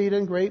and his seat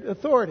and great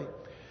authority.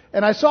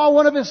 And I saw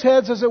one of his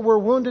heads as it were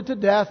wounded to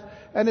death,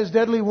 and his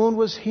deadly wound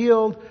was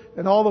healed,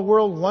 and all the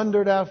world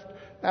wondered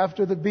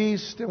after the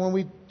beast. And when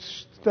we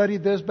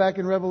studied this back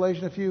in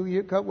Revelation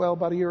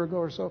about a year ago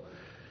or so,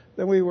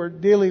 then we were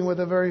dealing with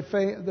the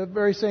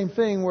very same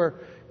thing where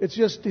it's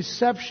just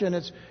deception.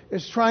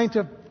 It's trying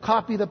to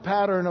copy the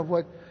pattern of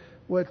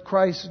what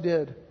Christ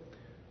did.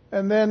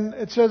 And then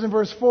it says in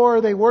verse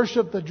 4, they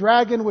worshiped the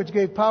dragon which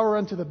gave power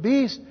unto the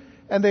beast,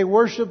 and they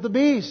worshiped the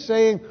beast,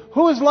 saying,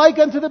 who is like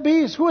unto the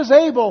beast? Who is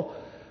able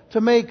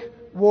to make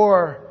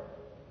war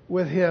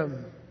with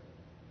him?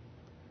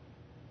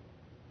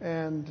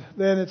 And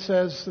then it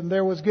says, and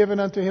there was given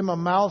unto him a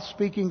mouth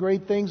speaking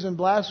great things and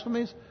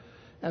blasphemies,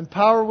 and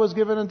power was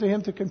given unto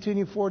him to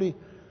continue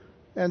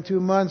 42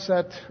 months.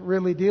 That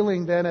really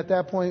dealing then at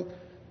that point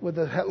with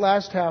the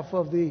last half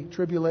of the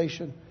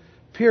tribulation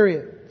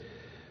period.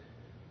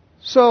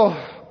 So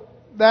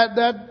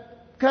that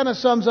kind of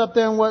sums up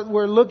then what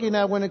we're looking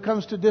at when it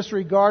comes to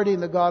disregarding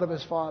the God of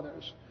his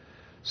fathers.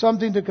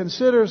 Something to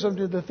consider,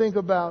 something to think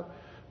about.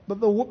 But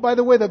by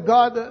the way, the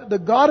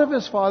God of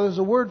his fathers,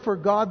 the word for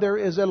God there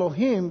is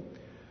Elohim,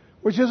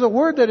 which is a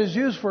word that is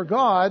used for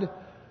God,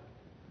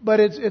 but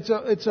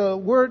it's a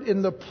word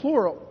in the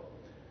plural.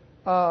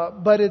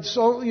 But it's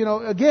so,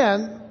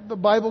 again, the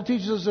Bible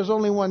teaches us there's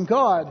only one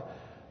God,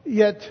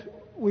 yet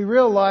we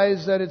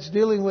realize that it's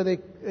dealing with a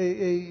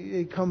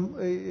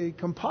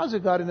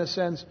composite God in a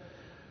sense.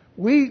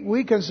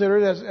 We consider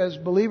it as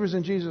believers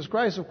in Jesus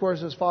Christ, of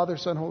course, as Father,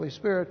 Son, Holy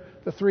Spirit,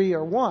 the three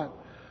are one.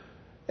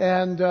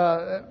 And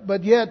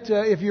but yet,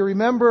 if you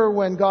remember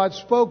when God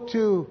spoke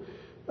to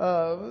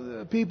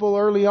people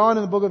early on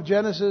in the book of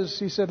Genesis,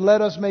 He said,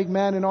 "Let us make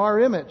man in our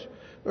image."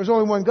 There's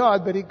only one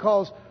God, but He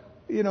calls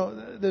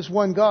this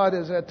one God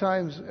is at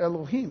times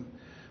Elohim.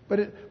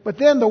 But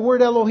then the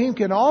word Elohim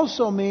can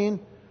also mean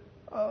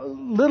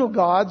little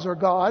gods or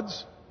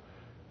gods,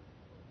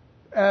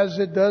 as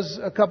it does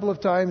a couple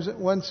of times,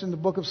 once in the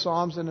book of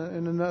Psalms and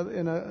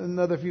in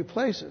another few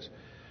places.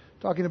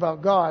 Talking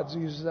about gods,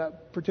 he uses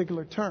that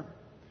particular term.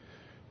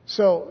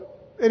 So,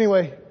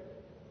 anyway,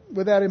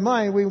 with that in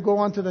mind, we go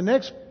on to the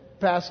next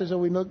passage that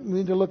we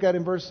need to look at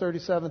in verse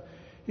 37.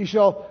 He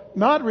shall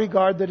not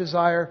regard the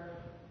desire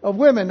of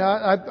women.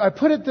 Now, I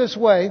put it this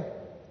way,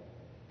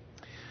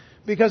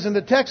 because in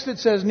the text it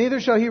says,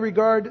 neither shall he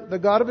regard the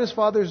God of his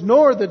fathers,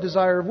 nor the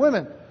desire of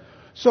women.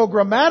 So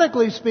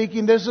grammatically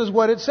speaking, this is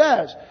what it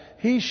says.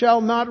 He shall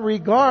not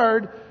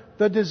regard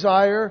the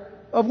desire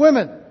of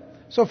women.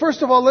 So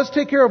first of all, let's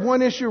take care of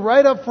one issue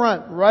right up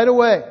front, right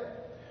away.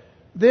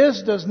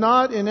 This does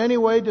not in any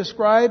way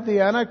describe the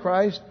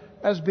Antichrist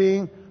as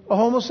being a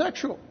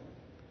homosexual.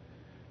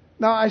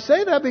 Now, I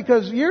say that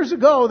because years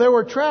ago there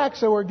were tracts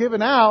that were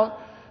given out,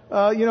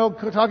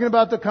 talking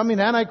about the coming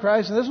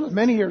Antichrist, and this was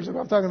many years ago.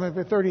 I'm talking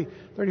about 30,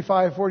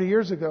 35, 40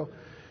 years ago.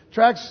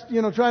 Tracts,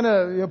 trying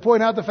to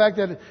point out the fact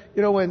that,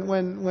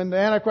 when the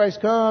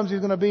Antichrist comes, he's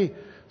going to be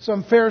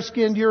some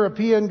fair-skinned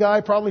European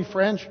guy, probably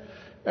French,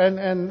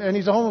 and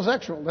he's a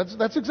homosexual.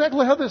 That's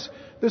exactly how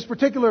this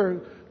particular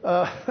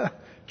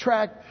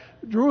tract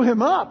drew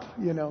him up,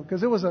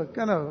 because it was a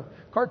kind of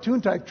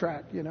cartoon type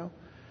tract, Well,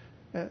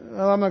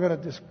 I'm not going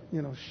to just,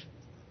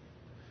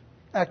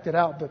 act it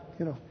out, but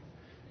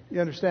you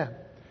understand.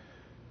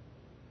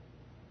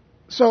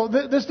 So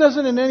this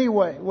doesn't in any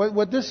way,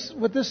 what this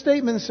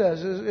statement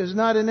says is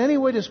not in any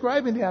way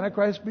describing the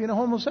Antichrist being a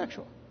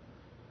homosexual.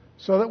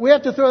 So that we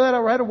have to throw that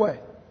out right away.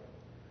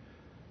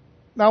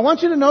 Now I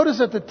want you to notice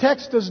that the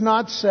text does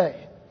not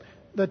say.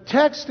 The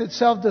text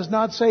itself does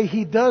not say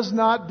he does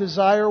not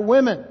desire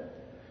women.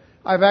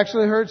 I've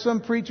actually heard some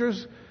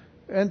preachers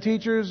and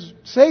teachers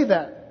say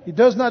that. He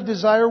does not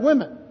desire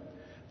women.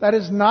 That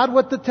is not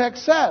what the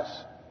text says.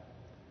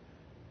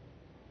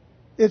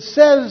 It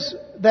says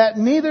that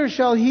neither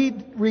shall he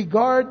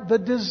regard the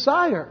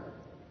desire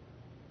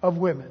of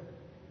women.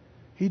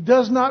 He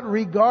does not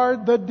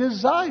regard the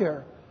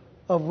desire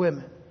of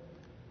women.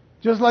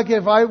 Just like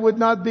if I would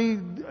not be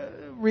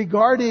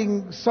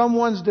regarding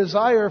someone's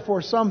desire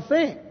for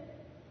something.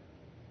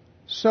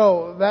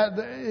 So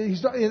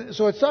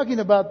it's talking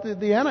about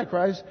the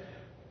Antichrist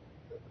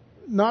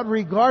not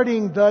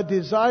regarding the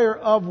desire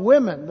of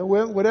women.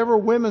 Whatever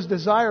women's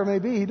desire may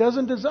be, he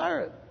doesn't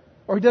desire it.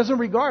 Or he doesn't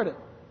regard it.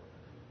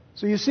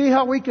 So you see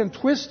how we can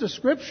twist the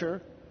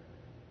Scripture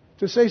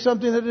to say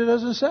something that it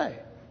doesn't say.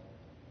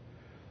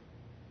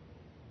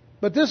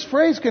 But this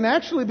phrase can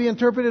actually be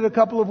interpreted a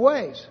couple of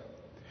ways.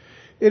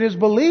 It is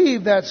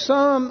believed that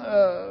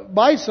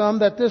by some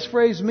that this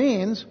phrase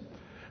means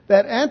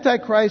that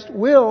Antichrist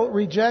will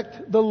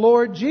reject the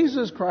Lord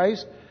Jesus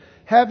Christ,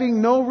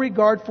 having no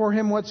regard for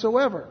Him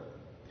whatsoever.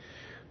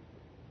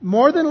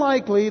 More than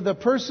likely, the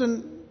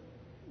person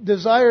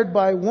desired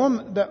by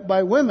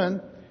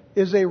women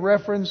is a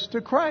reference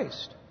to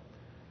Christ.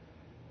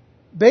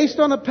 Based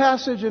on a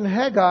passage in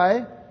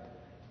Haggai,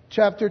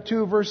 chapter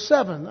 2, verse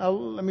 7.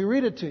 Let me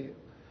read it to you.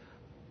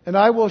 And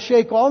I will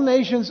shake all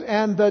nations,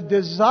 and the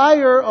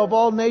desire of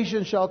all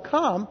nations shall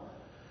come,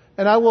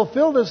 and I will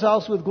fill this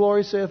house with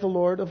glory, saith the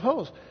Lord of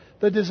hosts.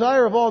 The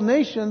desire of all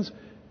nations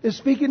is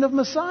speaking of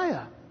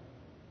Messiah.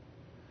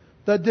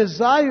 The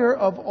desire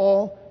of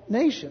all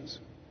nations.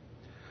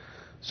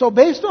 So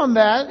based on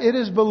that, it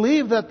is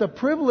believed that the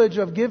privilege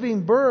of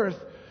giving birth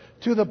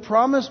to the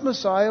promised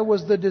Messiah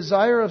was the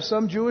desire of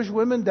some Jewish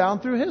women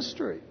down through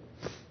history.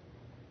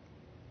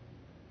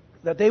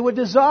 That they would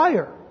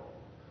desire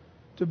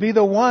to be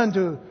the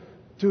one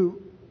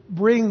to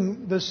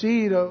bring the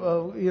seed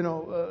of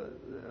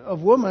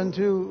woman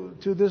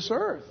to this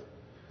earth.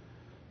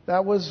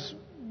 That was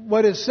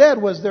what it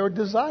said was their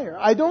desire.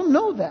 I don't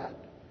know that.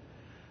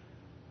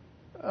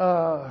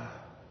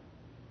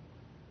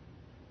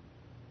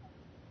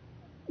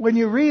 When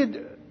you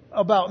read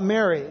about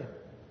Mary,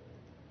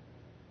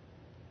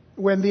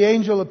 when the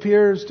angel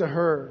appears to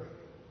her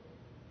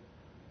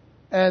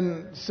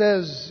and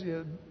says,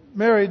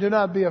 Mary, do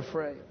not be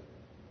afraid.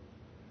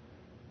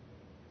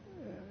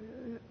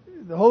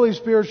 The Holy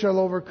Spirit shall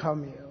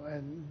overcome you.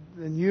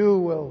 and you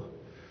will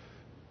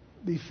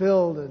be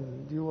filled,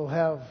 and you will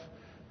have,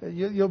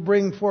 you'll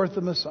bring forth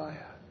the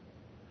Messiah.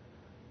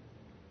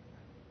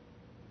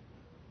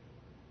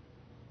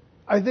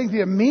 I think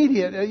the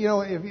immediate,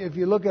 if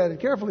you look at it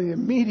carefully, the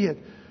immediate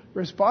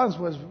response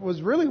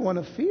was really one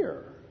of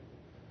fear.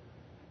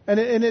 And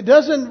it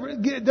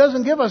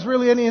doesn't give us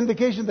really any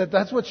indication that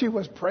that's what she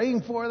was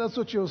praying for. That's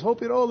what she was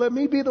hoping. Oh, let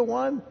me be the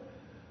one.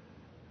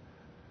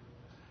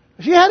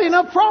 She had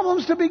enough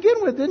problems to begin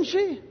with, didn't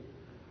she?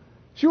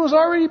 She was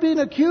already being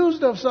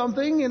accused of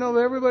something.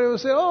 Everybody would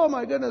say, oh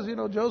my goodness,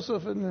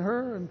 Joseph and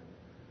her, and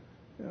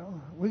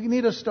we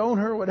need to stone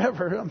her,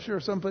 whatever. I'm sure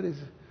somebody's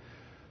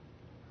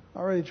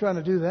already trying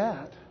to do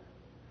that.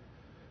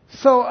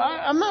 So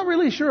I'm not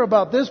really sure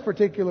about this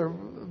particular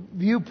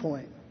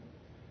viewpoint.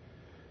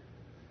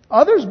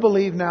 Others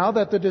believe now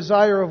that the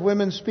desire of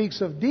women speaks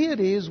of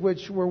deities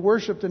which were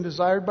worshipped and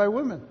desired by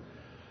women.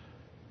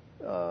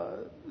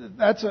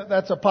 That's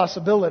a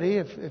possibility.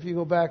 If you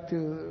go back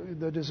to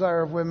the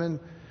desire of women,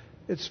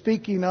 it's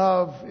speaking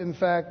of, in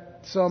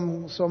fact,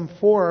 some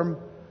form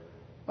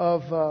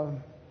of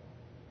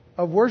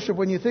worship.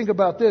 When you think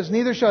about this,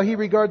 neither shall he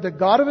regard the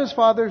God of his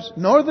fathers,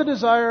 nor the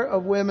desire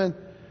of women,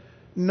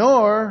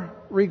 nor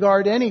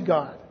regard any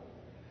God.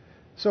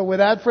 So with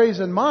that phrase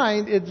in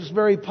mind, it's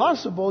very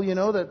possible,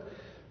 that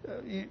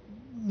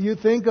you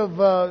think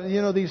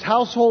of, these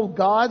household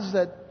gods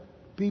that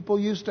people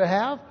used to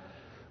have.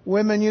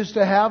 Women used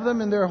to have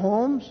them in their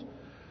homes.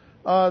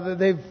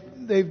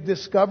 They've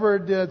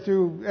discovered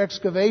through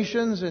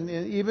excavations, and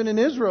even in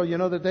Israel,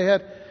 that they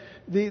had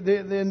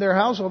in their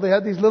household, they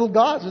had these little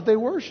gods that they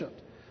worshipped.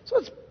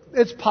 So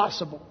it's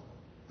possible.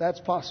 That's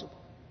possible.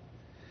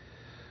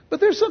 But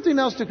there's something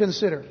else to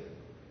consider.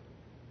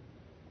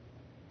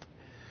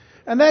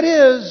 And that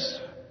is,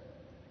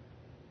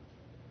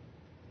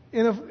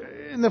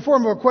 in the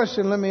form of a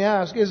question, let me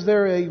ask, is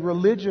there a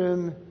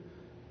religion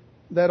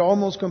that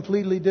almost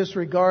completely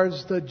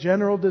disregards the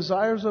general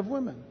desires of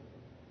women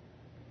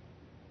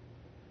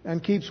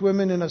and keeps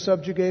women in a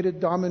subjugated,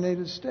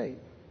 dominated state?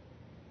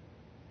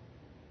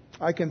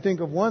 I can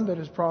think of one that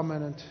is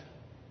prominent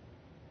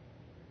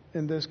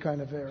in this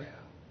kind of area.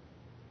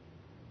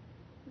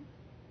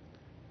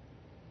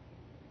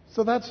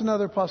 So that's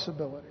another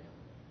possibility.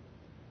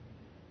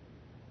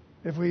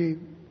 If we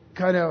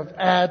kind of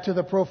add to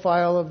the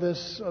profile of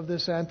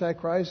this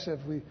Antichrist,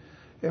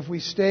 if we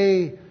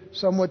stay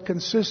somewhat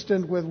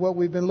consistent with what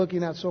we've been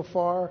looking at so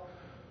far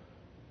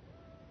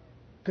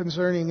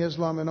concerning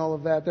Islam and all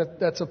of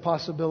that's a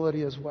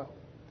possibility as well.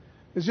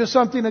 It's just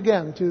something,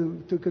 again,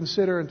 to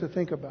consider and to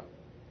think about.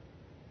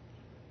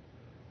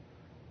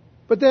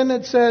 But then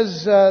it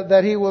says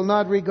that he will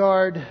not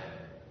regard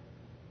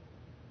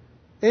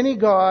any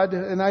God,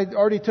 and I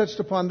already touched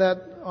upon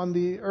that on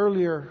the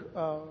earlier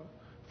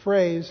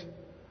phrase.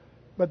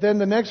 But then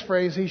the next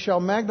phrase, he shall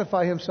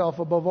magnify himself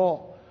above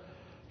all.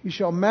 He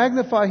shall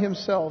magnify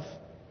himself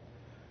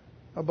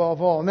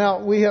above all.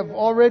 Now, we have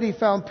already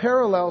found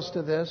parallels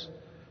to this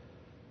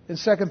in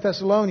 2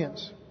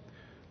 Thessalonians.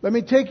 Let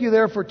me take you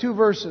there for 2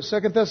 verses.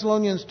 2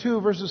 Thessalonians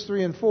 2, verses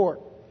 3 and 4.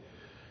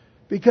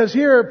 Because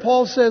here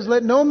Paul says,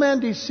 let no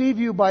man deceive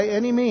you by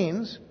any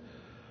means,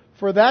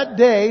 for that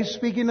day,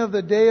 speaking of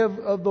the day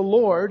of the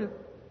Lord,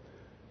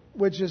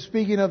 which is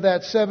speaking of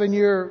that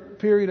 7-year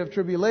period of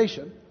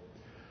tribulation.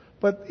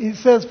 But he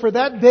says, for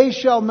that day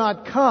shall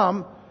not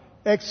come,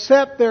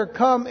 except there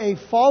come a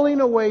falling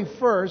away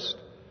first,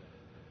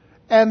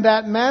 and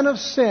that man of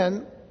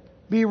sin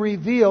be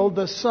revealed,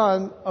 the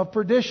son of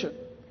perdition.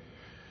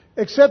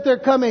 Except there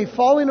come a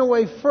falling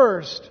away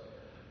first.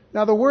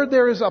 Now the word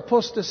there is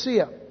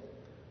apostasia.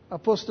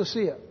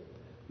 Apostasia.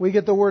 We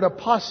get the word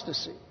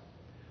apostasy.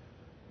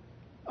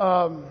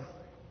 The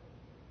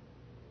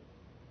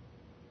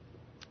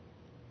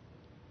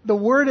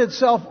word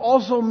itself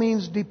also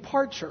means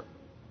departure.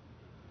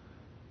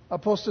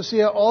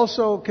 Apostasia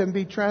also can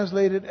be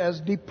translated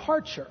as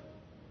departure.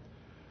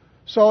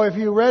 So if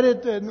you read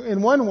it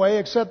in one way,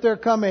 except there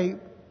come an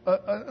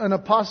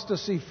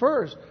apostasy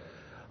first,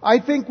 I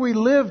think we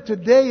live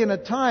today in a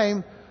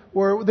time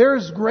where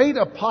there's great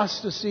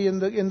apostasy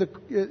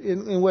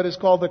in what is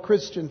called the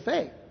Christian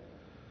faith.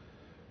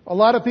 A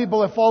lot of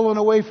people have fallen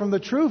away from the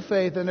true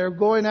faith, and they're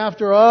going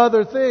after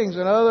other things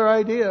and other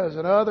ideas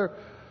and other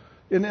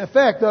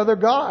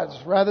gods,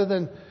 rather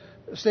than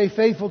stay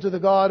faithful to the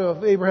God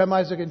of Abraham,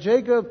 Isaac, and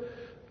Jacob,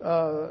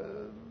 the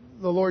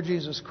Lord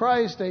Jesus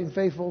Christ, staying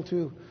faithful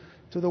to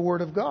the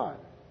Word of God.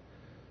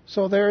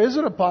 So there is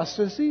an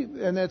apostasy,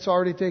 and it's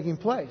already taking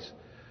place.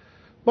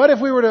 But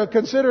if we were to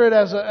consider it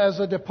as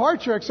a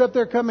departure, except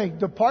there come a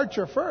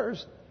departure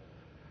first,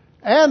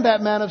 and that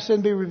man of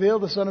sin be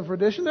revealed, the son of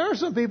perdition, there are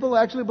some people who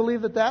actually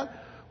believe that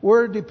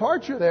word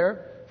departure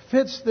there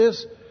fits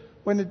this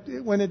when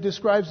it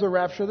describes the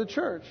rapture of the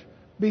church,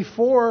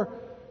 before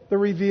the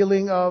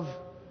revealing of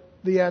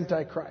the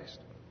Antichrist.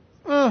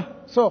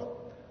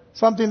 So,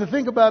 something to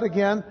think about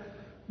again,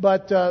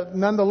 but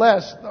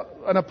nonetheless,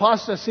 an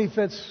apostasy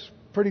fits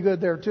pretty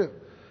good there too.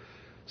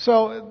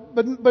 So,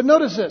 but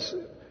notice this.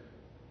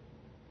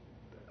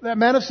 that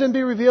man of sin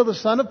be revealed, the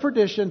son of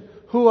perdition,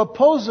 who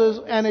opposes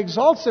and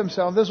exalts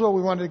himself. This is what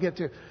we wanted to get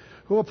to.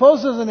 Who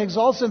opposes and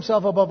exalts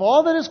himself above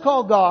all that is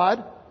called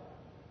God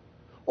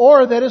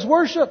or that is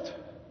worshipped.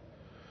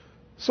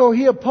 So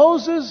he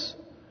opposes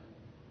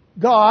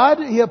God.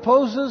 He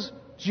opposes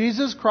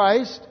Jesus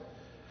Christ.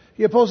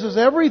 He opposes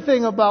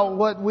everything about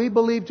what we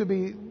believe to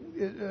be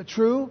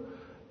true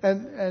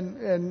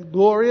and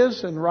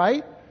glorious and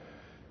right.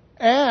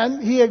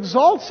 And he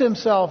exalts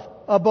himself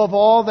above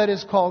all that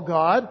is called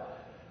God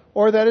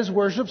or that is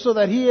worshipped, so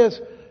that he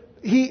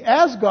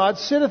as God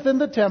sitteth in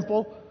the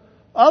temple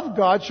of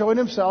God, showing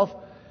himself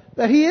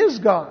that he is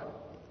God.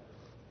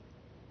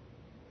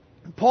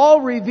 Paul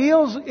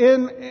reveals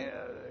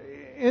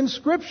in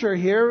Scripture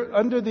here,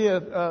 under the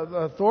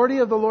authority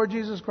of the Lord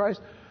Jesus Christ,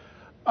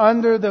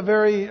 under the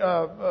very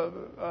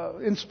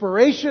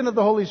inspiration of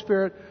the Holy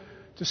Spirit,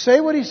 to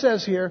say what he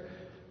says here.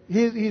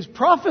 He's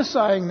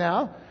prophesying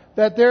now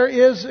that there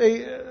is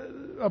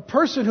a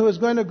person who is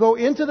going to go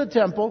into the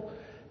temple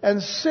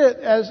and sit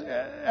as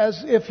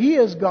if he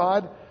is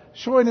God,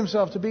 showing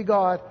himself to be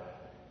God,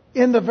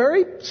 in the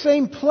very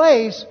same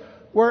place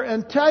where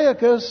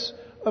Antiochus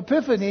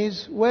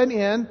Epiphanes went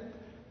in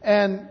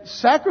and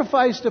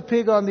sacrificed a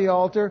pig on the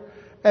altar,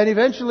 and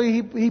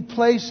eventually he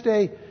placed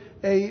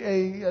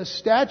a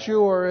statue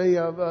or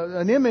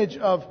an image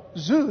of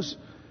Zeus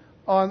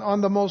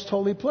on the most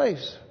holy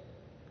place.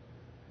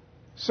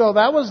 So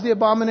that was the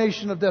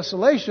abomination of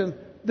desolation.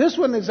 This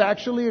one is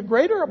actually a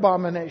greater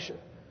abomination.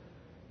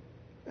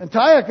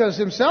 Antiochus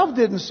himself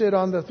didn't sit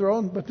on the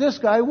throne, but this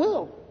guy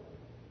will.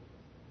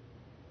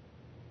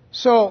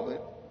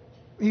 So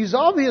he's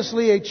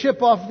obviously a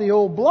chip off the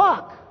old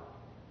block.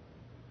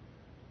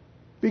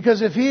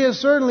 Because if he is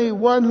certainly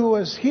one who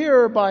is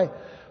here by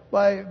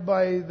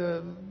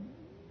the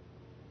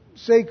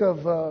sake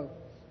of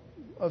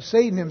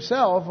Satan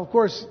himself, of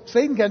course,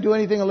 Satan can't do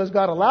anything unless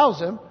God allows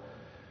him.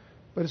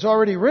 But it's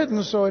already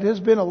written, so it has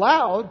been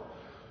allowed.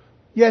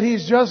 Yet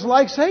he's just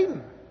like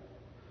Satan.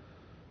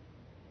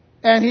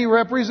 And he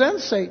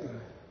represents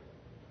Satan.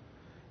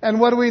 And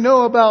what do we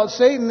know about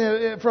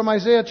Satan from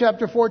Isaiah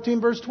chapter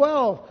 14, verse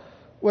 12?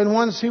 When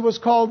once he was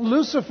called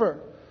Lucifer.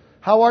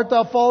 How art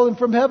thou fallen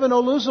from heaven,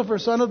 O Lucifer,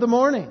 son of the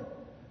morning?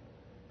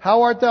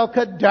 How art thou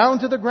cut down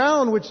to the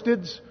ground, which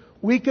didst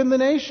weaken the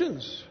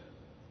nations?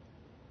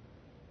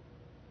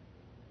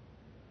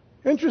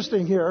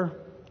 Interesting here.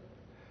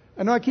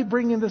 I know I keep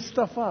bringing this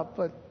stuff up,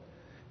 but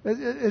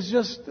it's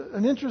just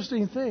an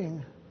interesting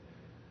thing.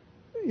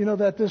 You know,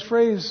 that this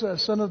phrase,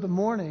 son of the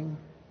morning,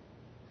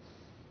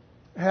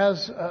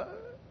 has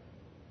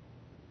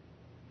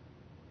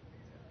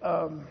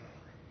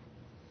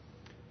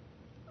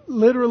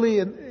literally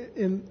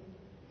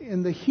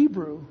in the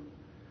Hebrew,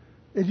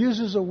 it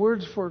uses a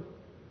word for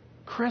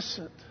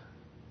crescent.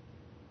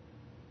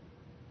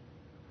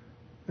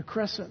 The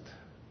crescent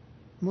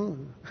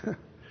moon.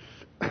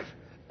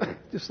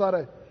 Just thought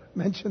I'd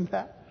mention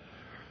that.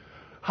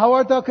 How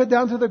art thou cut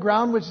down to the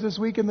ground, which this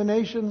weaken the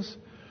nations?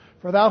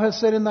 For thou hast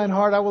said in thine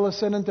heart, I will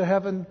ascend into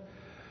heaven.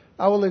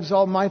 I will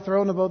exalt my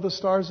throne above the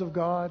stars of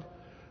God.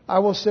 I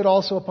will sit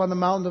also upon the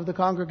mountain of the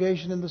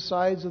congregation in the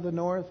sides of the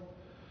north.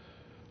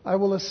 I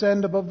will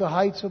ascend above the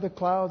heights of the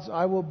clouds.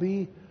 I will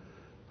be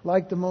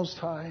like the Most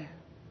High.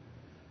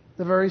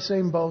 The very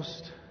same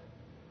boast.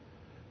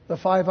 The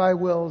 5 I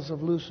wills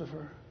of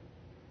Lucifer.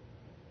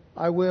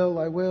 I will,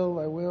 I will,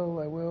 I will,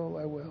 I will,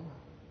 I will.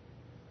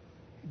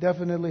 He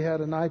definitely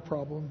had an eye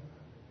problem.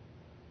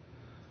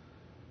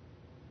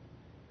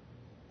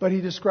 But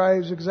he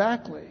describes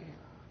exactly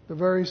the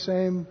very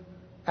same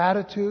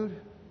attitude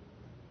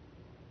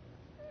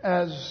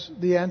as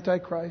the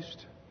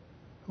Antichrist,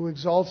 who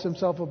exalts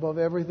himself above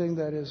everything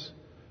that is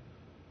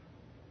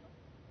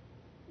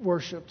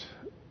worshipped,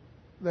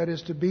 that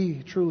is to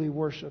be truly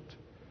worshipped.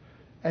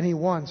 And he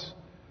wants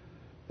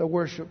the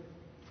worship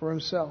for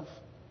himself.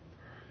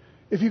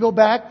 If you go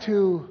back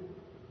to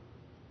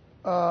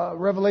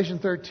Revelation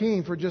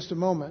 13 for just a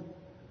moment,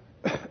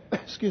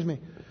 excuse me,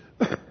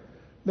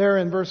 there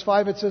in verse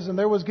 5 it says, And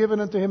there was given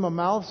unto him a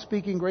mouth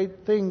speaking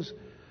great things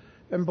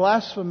and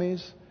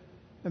blasphemies,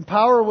 and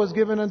power was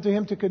given unto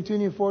him to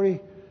continue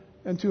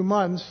 42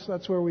 months.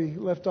 That's where we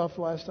left off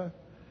last time.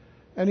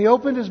 And he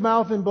opened his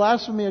mouth in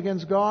blasphemy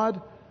against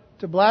God,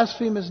 to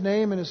blaspheme his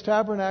name and his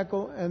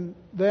tabernacle and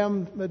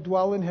them that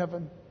dwell in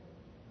heaven.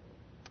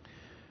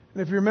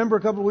 And if you remember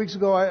a couple of weeks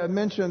ago, I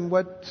mentioned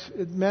what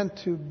it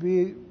meant to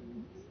be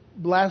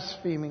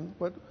blaspheming,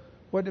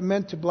 what it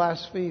meant to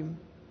blaspheme.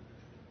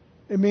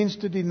 It means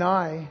to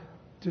deny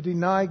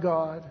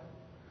God,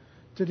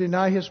 to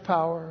deny His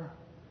power,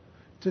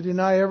 to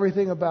deny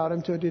everything about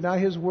Him, to deny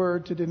His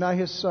Word, to deny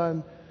His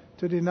Son,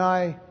 to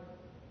deny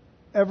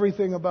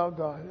everything about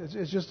God.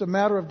 It's just a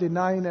matter of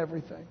denying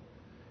everything.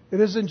 It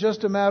isn't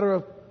just a matter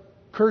of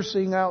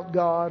cursing out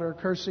God or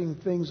cursing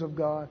things of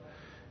God.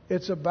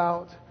 It's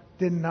about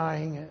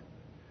denying it,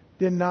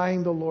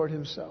 denying the Lord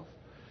Himself.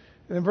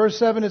 And in verse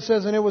 7 it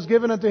says, And it was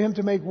given unto Him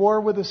to make war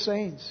with the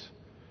saints,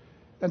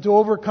 and to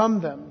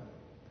overcome them.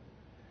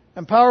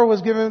 And power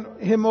was given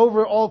Him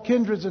over all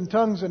kindreds and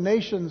tongues and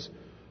nations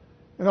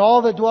And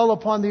all that dwell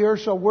upon the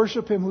earth shall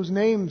worship him, whose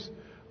names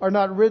are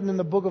not written in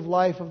the book of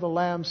life of the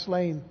Lamb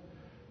slain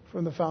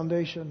from the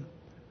foundation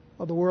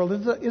of the world.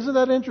 Isn't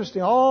that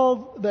interesting?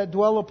 All that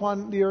dwell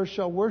upon the earth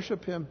shall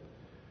worship him,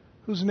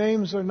 whose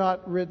names are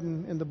not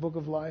written in the book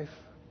of life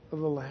of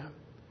the Lamb.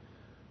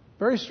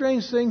 Very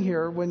strange thing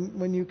here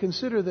when you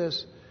consider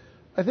this.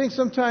 I think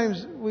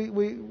sometimes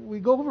we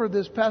go over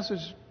this passage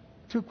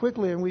too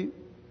quickly, and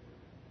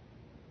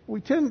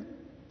we tend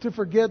to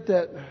forget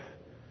that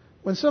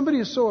when somebody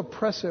is so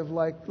oppressive,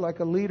 like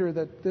a leader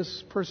that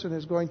this person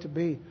is going to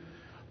be,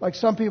 like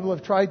some people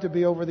have tried to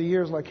be over the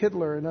years, like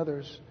Hitler and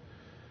others,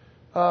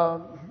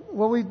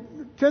 what we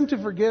tend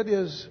to forget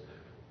is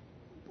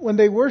when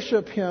they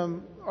worship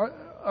him,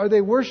 are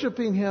they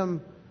worshiping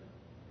him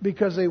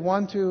because they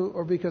want to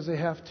or because they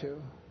have to?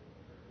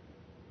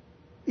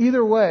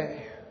 Either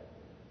way,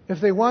 if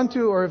they want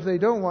to or if they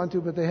don't want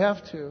to but they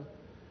have to,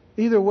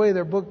 either way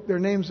their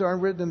names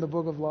aren't written in the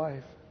book of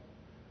life.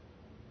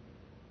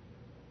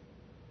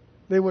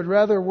 They would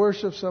rather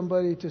worship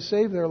somebody to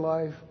save their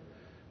life,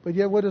 but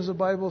yet what does the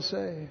Bible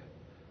say?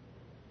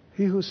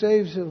 He who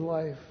saves his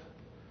life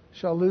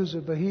shall lose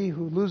it, but he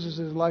who loses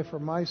his life for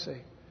my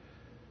sake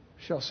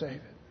shall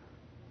save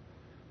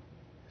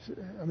it.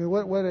 I mean,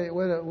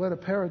 what a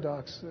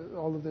paradox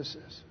all of this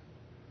is.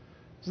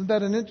 Isn't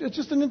that it's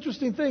just an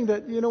interesting thing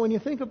that, when you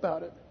think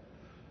about it.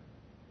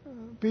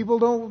 People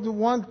don't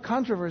want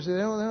controversy. They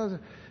don't,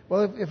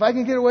 well, if I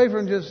can get away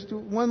from just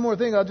one more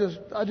thing, I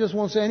just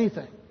won't say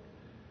anything.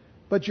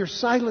 But your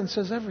silence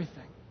says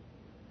everything.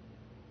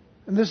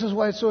 And this is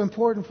why it's so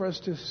important for us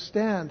to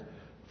stand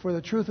for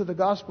the truth of the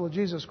gospel of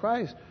Jesus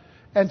Christ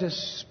and to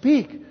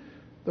speak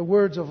the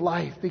words of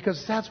life,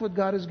 because that's what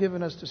God has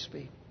given us to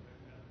speak.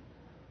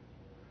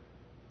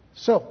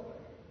 So,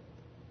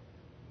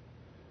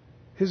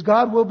 his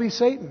God will be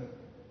Satan.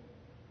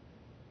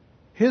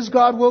 His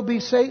God will be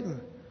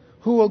Satan,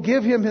 who will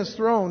give him his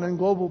throne and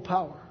global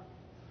power.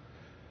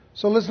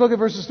 So let's look at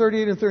verses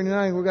 38 and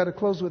 39. We've got to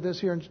close with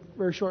this here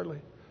very shortly.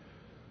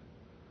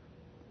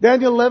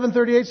 Daniel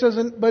 11:38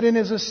 says, but in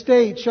his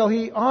estate shall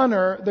he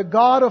honor the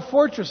God of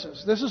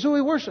fortresses. This is who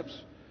he worships.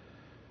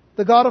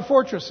 The God of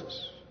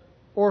fortresses,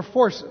 or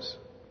forces.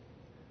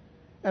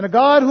 And a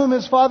God whom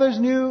his fathers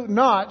knew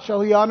not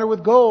shall he honor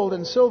with gold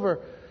and silver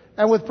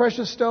and with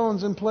precious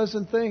stones and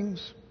pleasant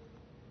things.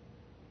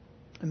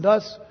 And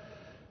thus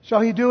shall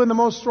he do in the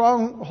most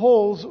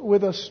strongholds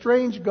with a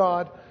strange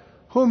God,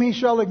 whom he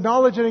shall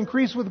acknowledge and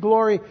increase with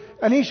glory,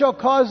 and he shall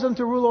cause them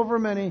to rule over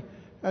many,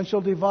 and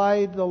shall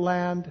divide the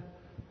land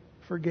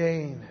for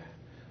gain.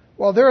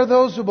 While there are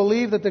those who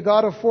believe that the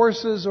God of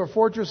forces or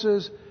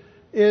fortresses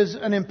is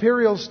an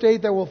imperial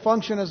state that will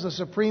function as the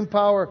supreme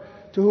power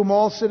to whom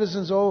all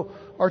citizens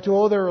are to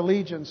owe their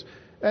allegiance.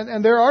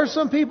 And there are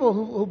some people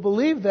who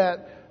believe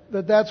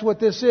that's what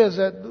this is,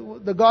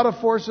 that the God of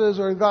forces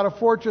or the God of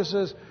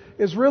fortresses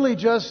is really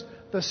just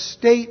the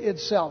state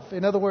itself.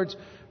 In other words,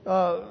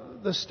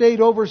 the state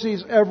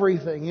oversees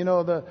everything,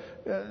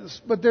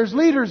 but there's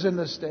leaders in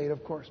the state,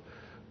 of course.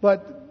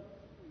 But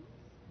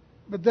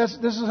this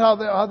is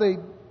how they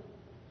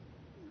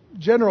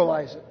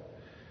generalize it.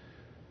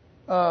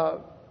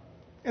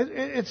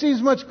 It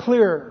seems much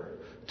clearer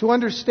to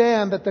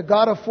understand that the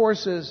God of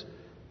forces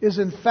is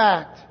in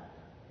fact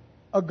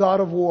a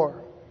God of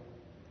war.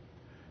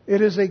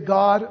 It is a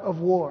God of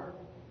war.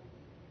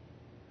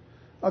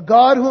 A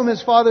God whom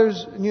his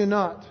fathers knew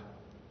not.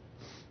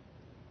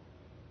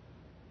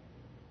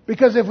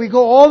 Because if we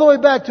go all the way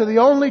back to the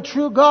only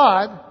true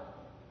God,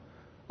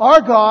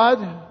 our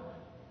God,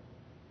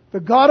 the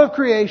God of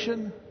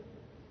creation,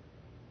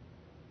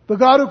 the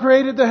God who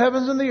created the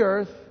heavens and the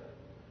earth,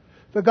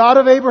 the God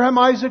of Abraham,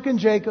 Isaac, and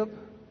Jacob,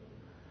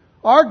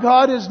 our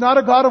God is not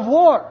a God of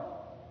war.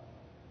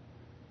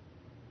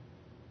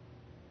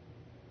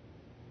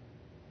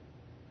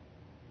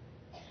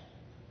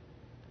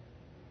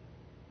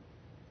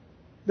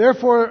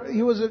 Therefore,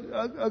 he was a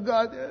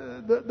God,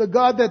 the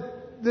God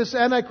that this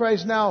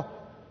Antichrist now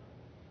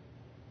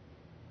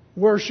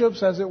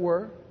worships, as it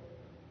were,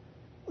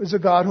 is a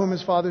God whom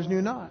his fathers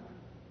knew not.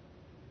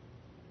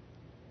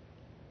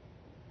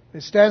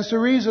 It stands to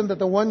reason that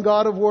the one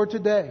God of war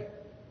today,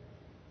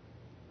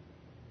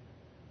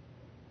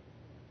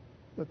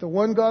 that the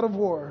one God of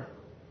war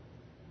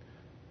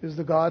is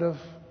the God of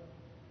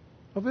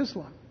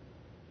Islam.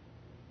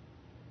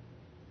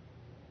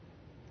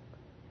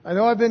 I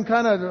know I've been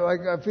kind of like,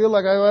 I feel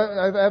like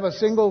I have a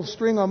single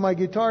string on my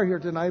guitar here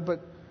tonight,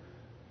 but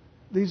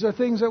these are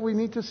things that we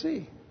need to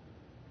see.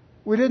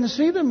 We didn't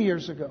see them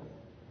years ago.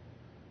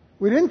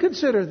 We didn't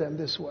consider them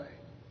this way.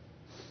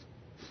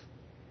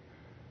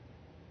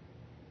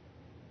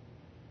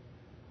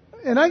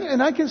 And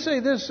I can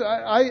say this,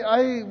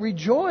 I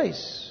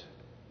rejoice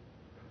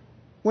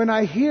when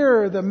I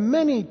hear the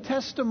many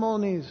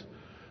testimonies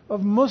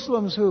of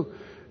Muslims who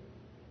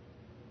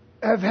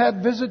have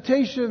had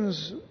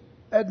visitations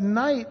at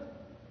night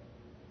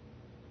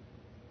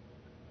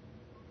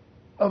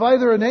of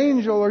either an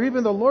angel or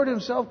even the Lord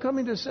himself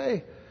coming to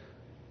say,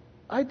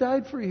 I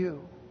died for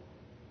you.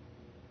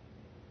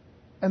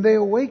 And they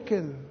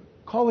awaken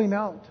calling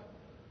out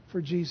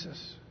for Jesus.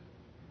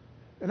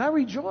 And I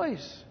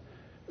rejoice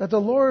that the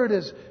Lord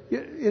is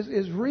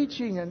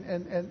reaching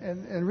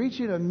and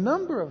reaching a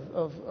number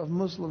of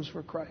Muslims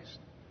for Christ.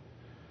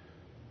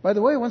 By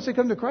the way, once they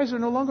come to Christ, they're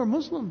no longer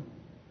Muslim.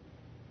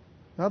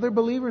 Now they're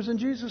believers in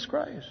Jesus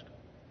Christ.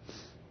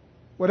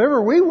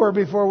 Whatever we were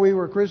before we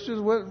were Christians,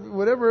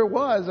 whatever it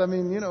was, I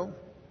mean,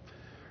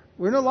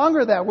 we're no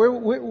longer that.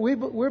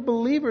 We're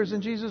believers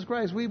in Jesus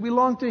Christ. We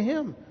belong to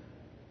Him.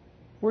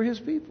 We're His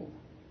people.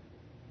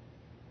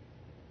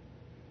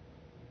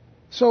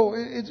 So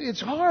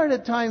it's hard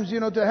at times,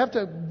 to have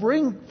to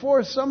bring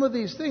forth some of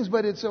these things,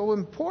 but it's so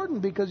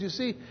important because you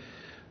see,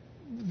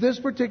 this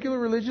particular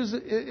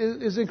religion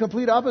is in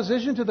complete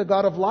opposition to the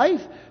God of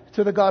life,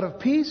 to the God of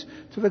peace,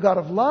 to the God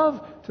of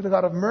love, to the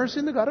God of mercy,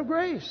 and the God of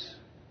grace.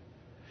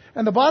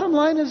 And the bottom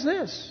line is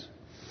this: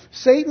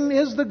 Satan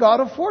is the God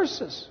of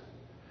forces.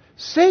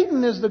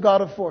 Satan is the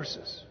God of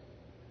forces.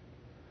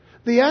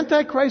 The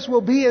Antichrist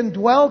will be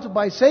indwelt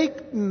by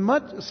Satan,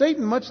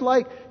 much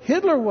like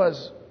Hitler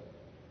was.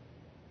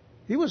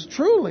 He was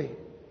truly.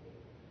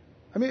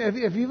 I mean,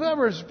 if you've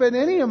ever spent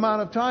any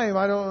amount of time,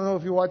 I don't know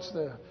if you watch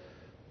the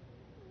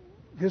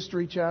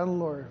History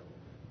Channel or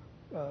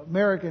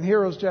American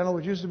Heroes Channel,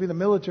 which used to be the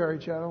military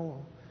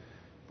channel.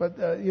 But,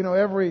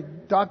 every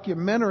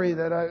documentary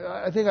that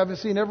I think I've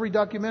seen every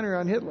documentary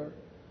on Hitler.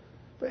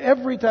 But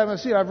every time I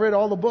see it, I've read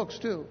all the books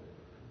too.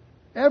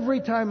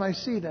 Every time I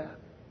see that,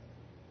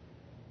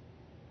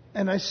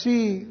 and I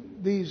see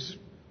these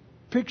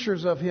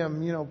pictures of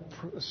him,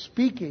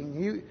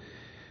 speaking,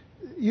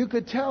 you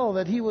could tell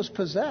that he was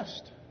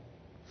possessed.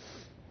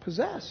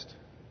 Possessed.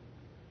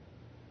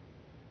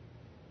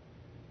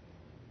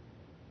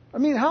 I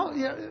mean,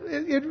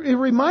 it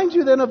reminds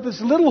you then of this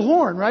little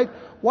horn, right?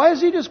 Why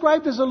is he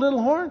described as a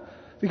little horn?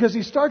 Because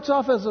he starts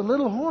off as a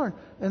little horn,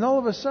 and all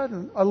of a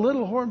sudden, a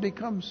little horn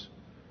becomes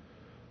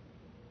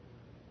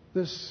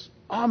this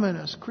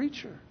ominous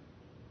creature.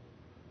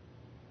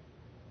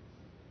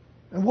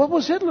 And what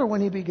was Hitler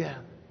when he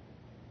began?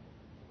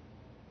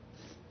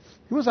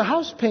 He was a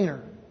house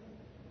painter.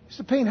 He used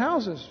to paint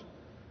houses.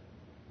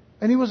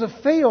 And he was a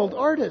failed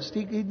artist.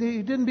 He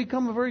didn't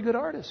become a very good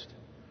artist.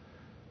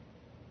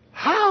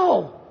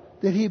 How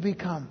did he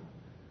become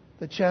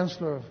the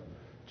Chancellor of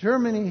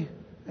Germany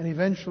and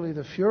eventually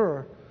the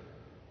Führer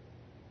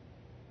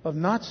of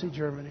Nazi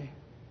Germany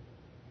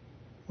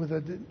with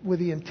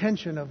the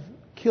intention of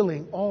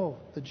killing all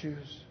the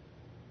Jews?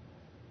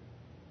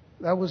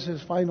 That was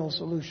his final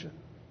solution.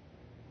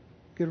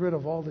 Get rid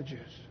of all the Jews.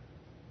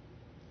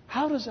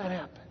 How does that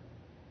happen?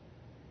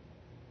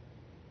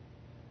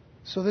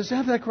 So this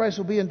Antichrist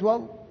will be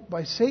indwelt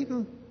by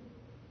Satan.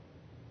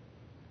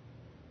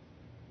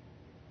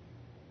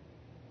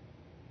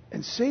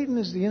 And Satan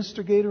is the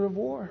instigator of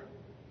war.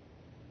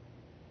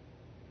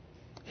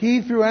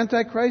 He, through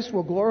Antichrist,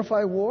 will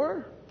glorify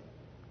war,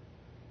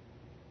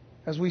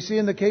 as we see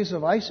in the case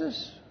of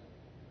ISIS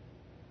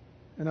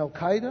and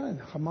Al-Qaeda and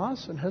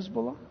Hamas and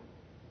Hezbollah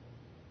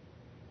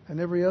and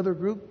every other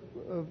group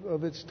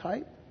of its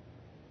type.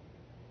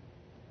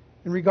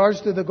 In regards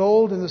to the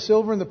gold and the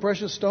silver and the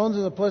precious stones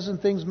and the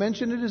pleasant things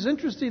mentioned, it is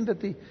interesting that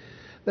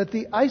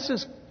the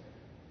ISIS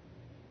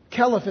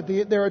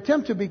caliphate, their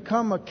attempt to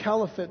become a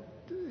caliphate,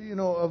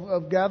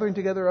 of gathering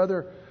together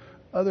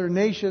other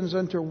nations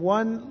under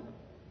one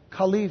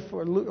caliph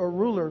or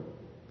ruler,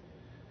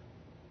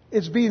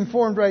 it's being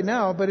formed right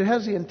now, but it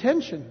has the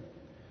intention.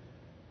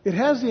 It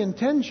has the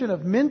intention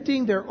of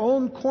minting their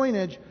own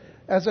coinage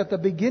as at the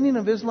beginning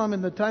of Islam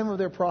in the time of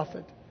their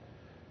prophet.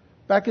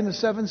 Back in the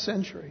 7th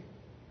century.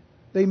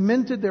 They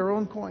minted their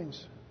own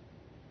coins.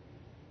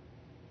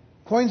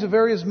 Coins of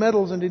various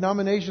metals and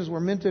denominations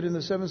were minted in the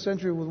 7th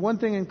century with one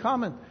thing in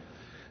common.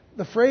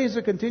 The phrase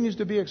that continues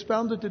to be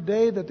expounded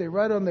today, that they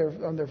write on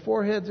their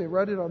foreheads, they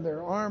write it on their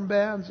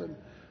armbands and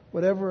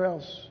whatever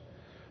else.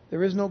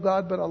 There is no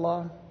God but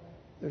Allah.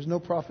 There's no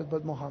prophet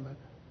but Muhammad.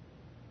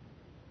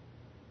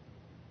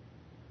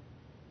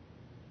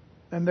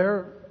 And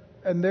their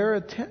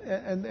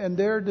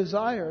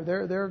desire,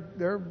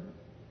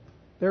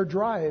 their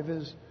drive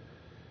is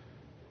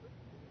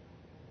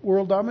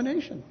world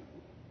domination.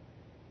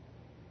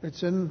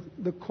 It's in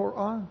the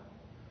Quran.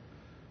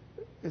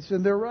 It's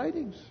in their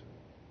writings.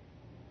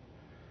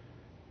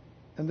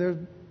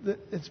 And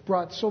it's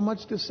brought so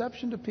much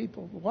deception to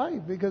people. Why?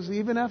 Because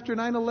even after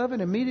 9/11,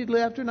 immediately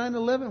after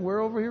 9/11,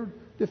 we're over here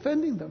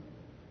defending them.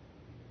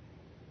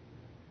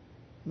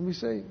 And we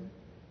say,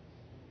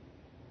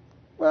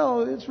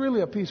 well, it's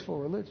really a peaceful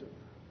religion.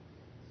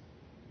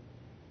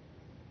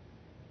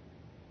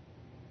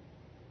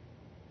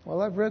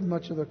 Well, I've read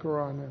much of the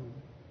Quran and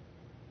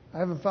I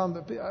haven't found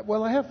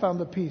I have found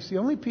the peace. The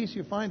only peace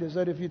you find is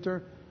that if you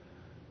turn,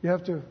 you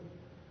have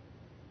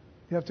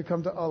to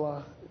come to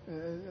Allah.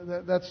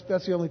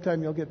 That's the only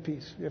time you'll get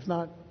peace. If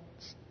not,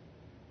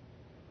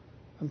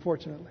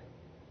 unfortunately.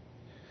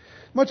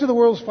 Much of the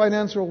world's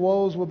financial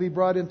woes will be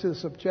brought into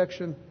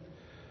subjection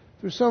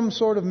through some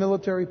sort of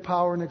military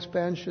power and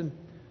expansion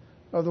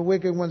of the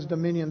wicked one's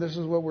dominion. This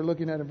is what we're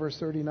looking at in verse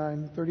 38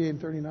 and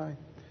 39.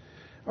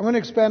 I'm going to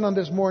expand on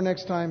this more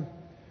next time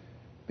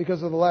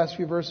because of the last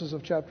few verses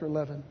of chapter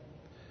 11.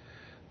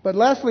 But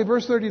lastly,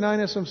 verse 39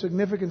 has some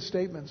significant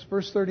statements.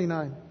 Verse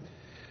 39.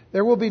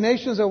 There will be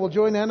nations that will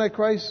join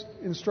Antichrist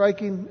in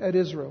striking at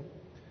Israel.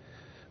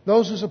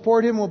 Those who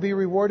support him will be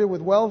rewarded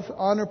with wealth,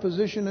 honor,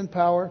 position, and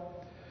power.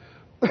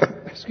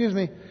 Excuse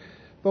me.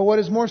 But what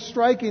is more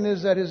striking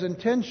is that his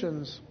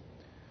intentions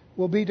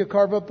will be to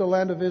carve up the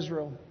land of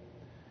Israel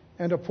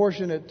and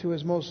apportion it to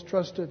his most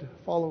trusted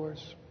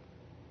followers.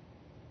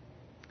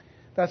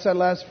 That's that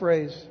last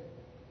phrase.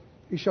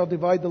 He shall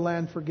divide the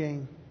land for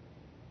gain.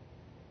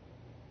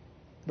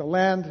 The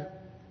land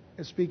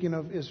is speaking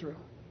of Israel.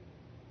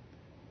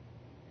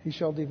 He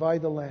shall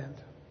divide the land.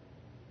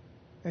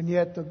 And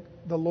yet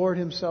the Lord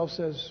himself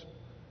says,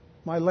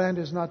 my land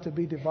is not to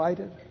be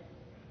divided.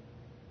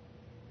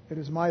 It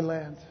is my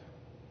land.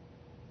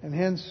 And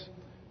hence,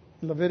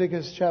 in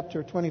Leviticus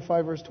chapter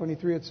 25, verse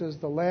 23, it says,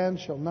 the land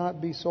shall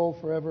not be sold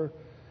forever,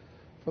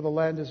 for the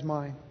land is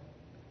mine.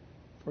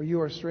 For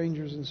you are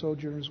strangers and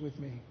sojourners with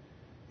me.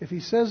 If he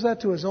says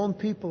that to his own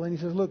people, and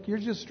he says, look, you're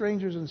just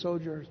strangers and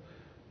sojourners.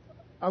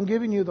 I'm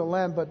giving you the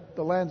land, but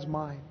the land's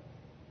mine.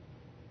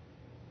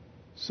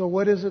 So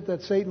what is it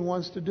that Satan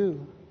wants to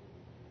do?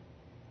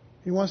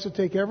 He wants to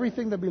take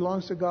everything that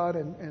belongs to God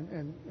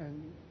and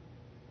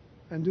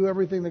do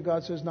everything that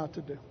God says not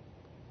to do.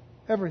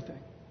 Everything.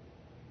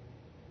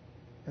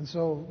 And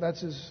so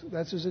that's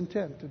his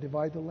intent, to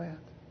divide the land.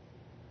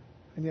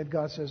 And yet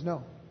God says,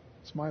 no,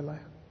 it's my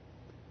land.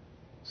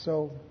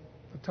 So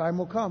the time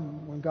will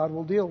come when God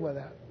will deal with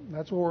that. And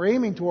that's what we're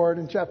aiming toward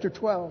in chapter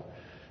 12.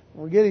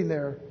 We're getting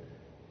there.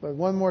 But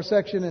one more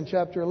section in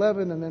chapter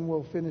 11, and then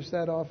we'll finish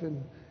that off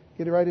and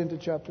get right into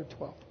chapter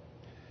 12.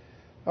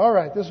 All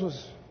right, this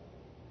was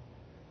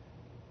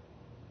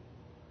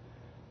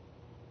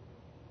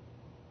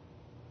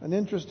an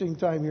interesting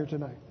time here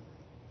tonight.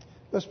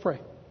 Let's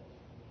pray.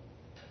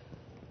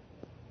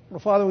 Well,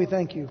 Father, we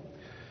thank you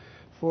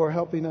for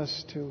helping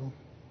us to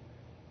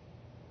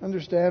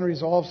understand,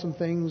 resolve some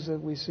things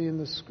that we see in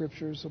the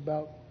Scriptures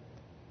about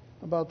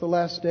the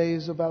last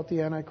days, about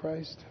the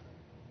Antichrist.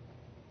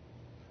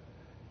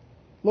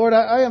 Lord,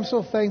 I am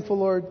so thankful,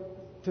 Lord,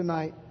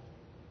 tonight.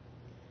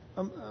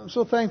 I'm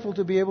so thankful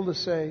to be able to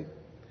say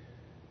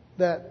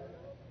that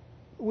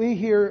we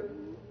here,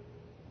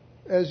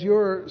 as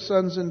your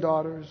sons and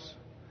daughters,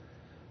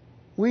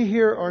 we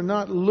here are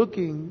not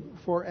looking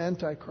for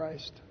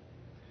Antichrist.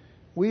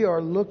 We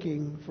are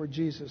looking for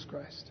Jesus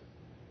Christ.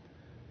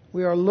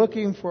 We are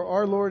looking for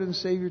our Lord and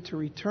Savior to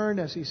return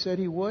as He said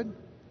He would.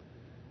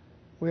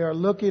 We are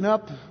looking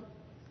up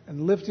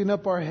and lifting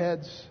up our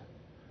heads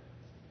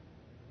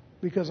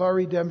because our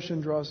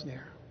redemption draws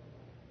near.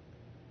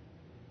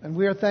 And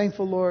we are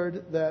thankful,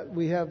 Lord, that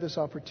we have this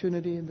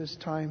opportunity in this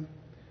time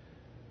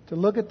to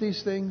look at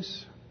these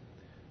things,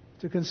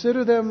 to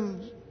consider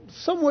them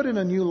somewhat in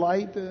a new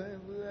light.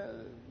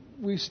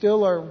 We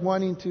still are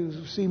wanting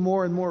to see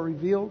more and more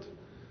revealed.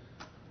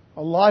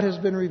 A lot has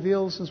been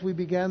revealed since we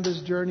began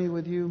this journey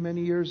with you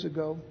many years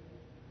ago.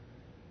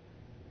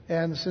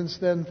 And since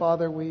then,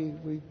 Father, we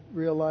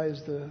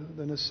realize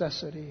the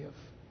necessity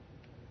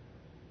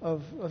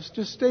of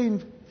just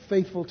staying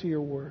faithful to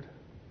your word.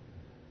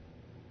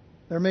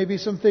 There may be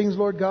some things,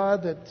 Lord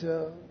God,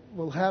 that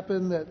will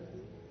happen that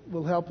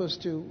will help us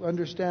to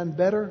understand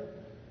better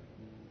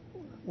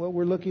what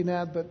we're looking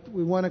at, but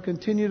we want to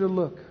continue to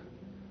look.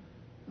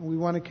 And we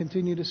want to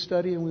continue to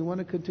study, and we want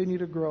to continue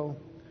to grow.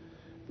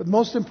 But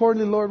most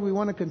importantly, Lord, we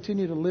want to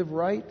continue to live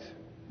right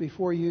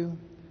before you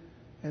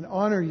and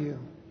honor you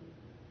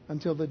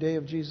until the day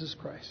of Jesus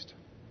Christ.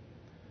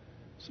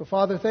 So,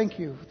 Father, thank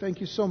you. Thank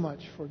you so much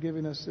for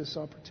giving us this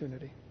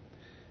opportunity.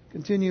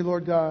 Continue,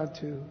 Lord God,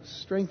 to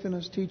strengthen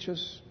us, teach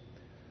us,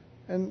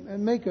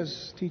 and make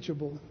us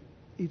teachable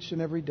each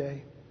and every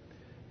day.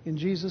 In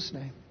Jesus'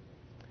 name,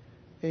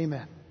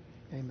 amen.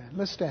 Amen.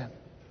 Let's stand.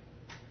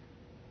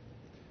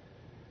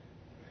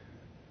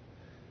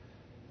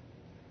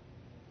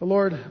 The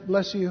Lord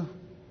bless you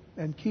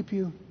and keep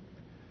you.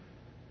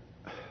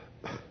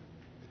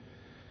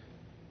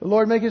 The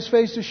Lord make His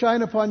face to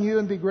shine upon you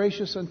and be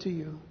gracious unto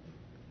you.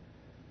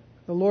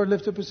 The Lord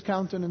lift up His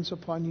countenance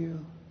upon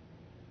you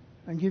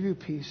and give you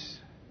peace.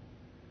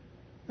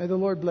 May the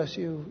Lord bless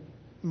you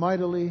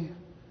mightily,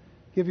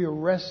 give you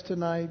rest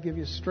tonight, give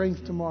you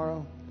strength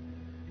tomorrow.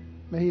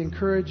 May He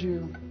encourage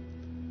you.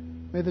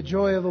 May the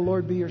joy of the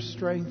Lord be your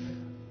strength.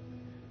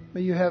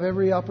 May you have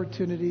every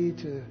opportunity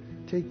to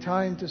take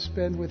time to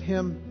spend with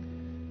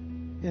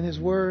Him in His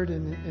Word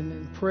and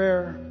in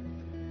prayer.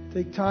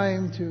 Take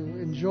time to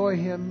enjoy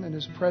Him and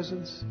His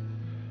presence.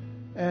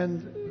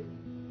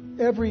 And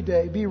every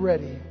day, be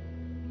ready.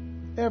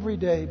 Every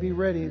day, be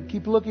ready.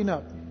 Keep looking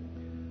up.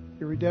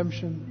 Your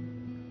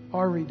redemption,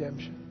 our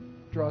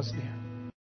redemption, draws near.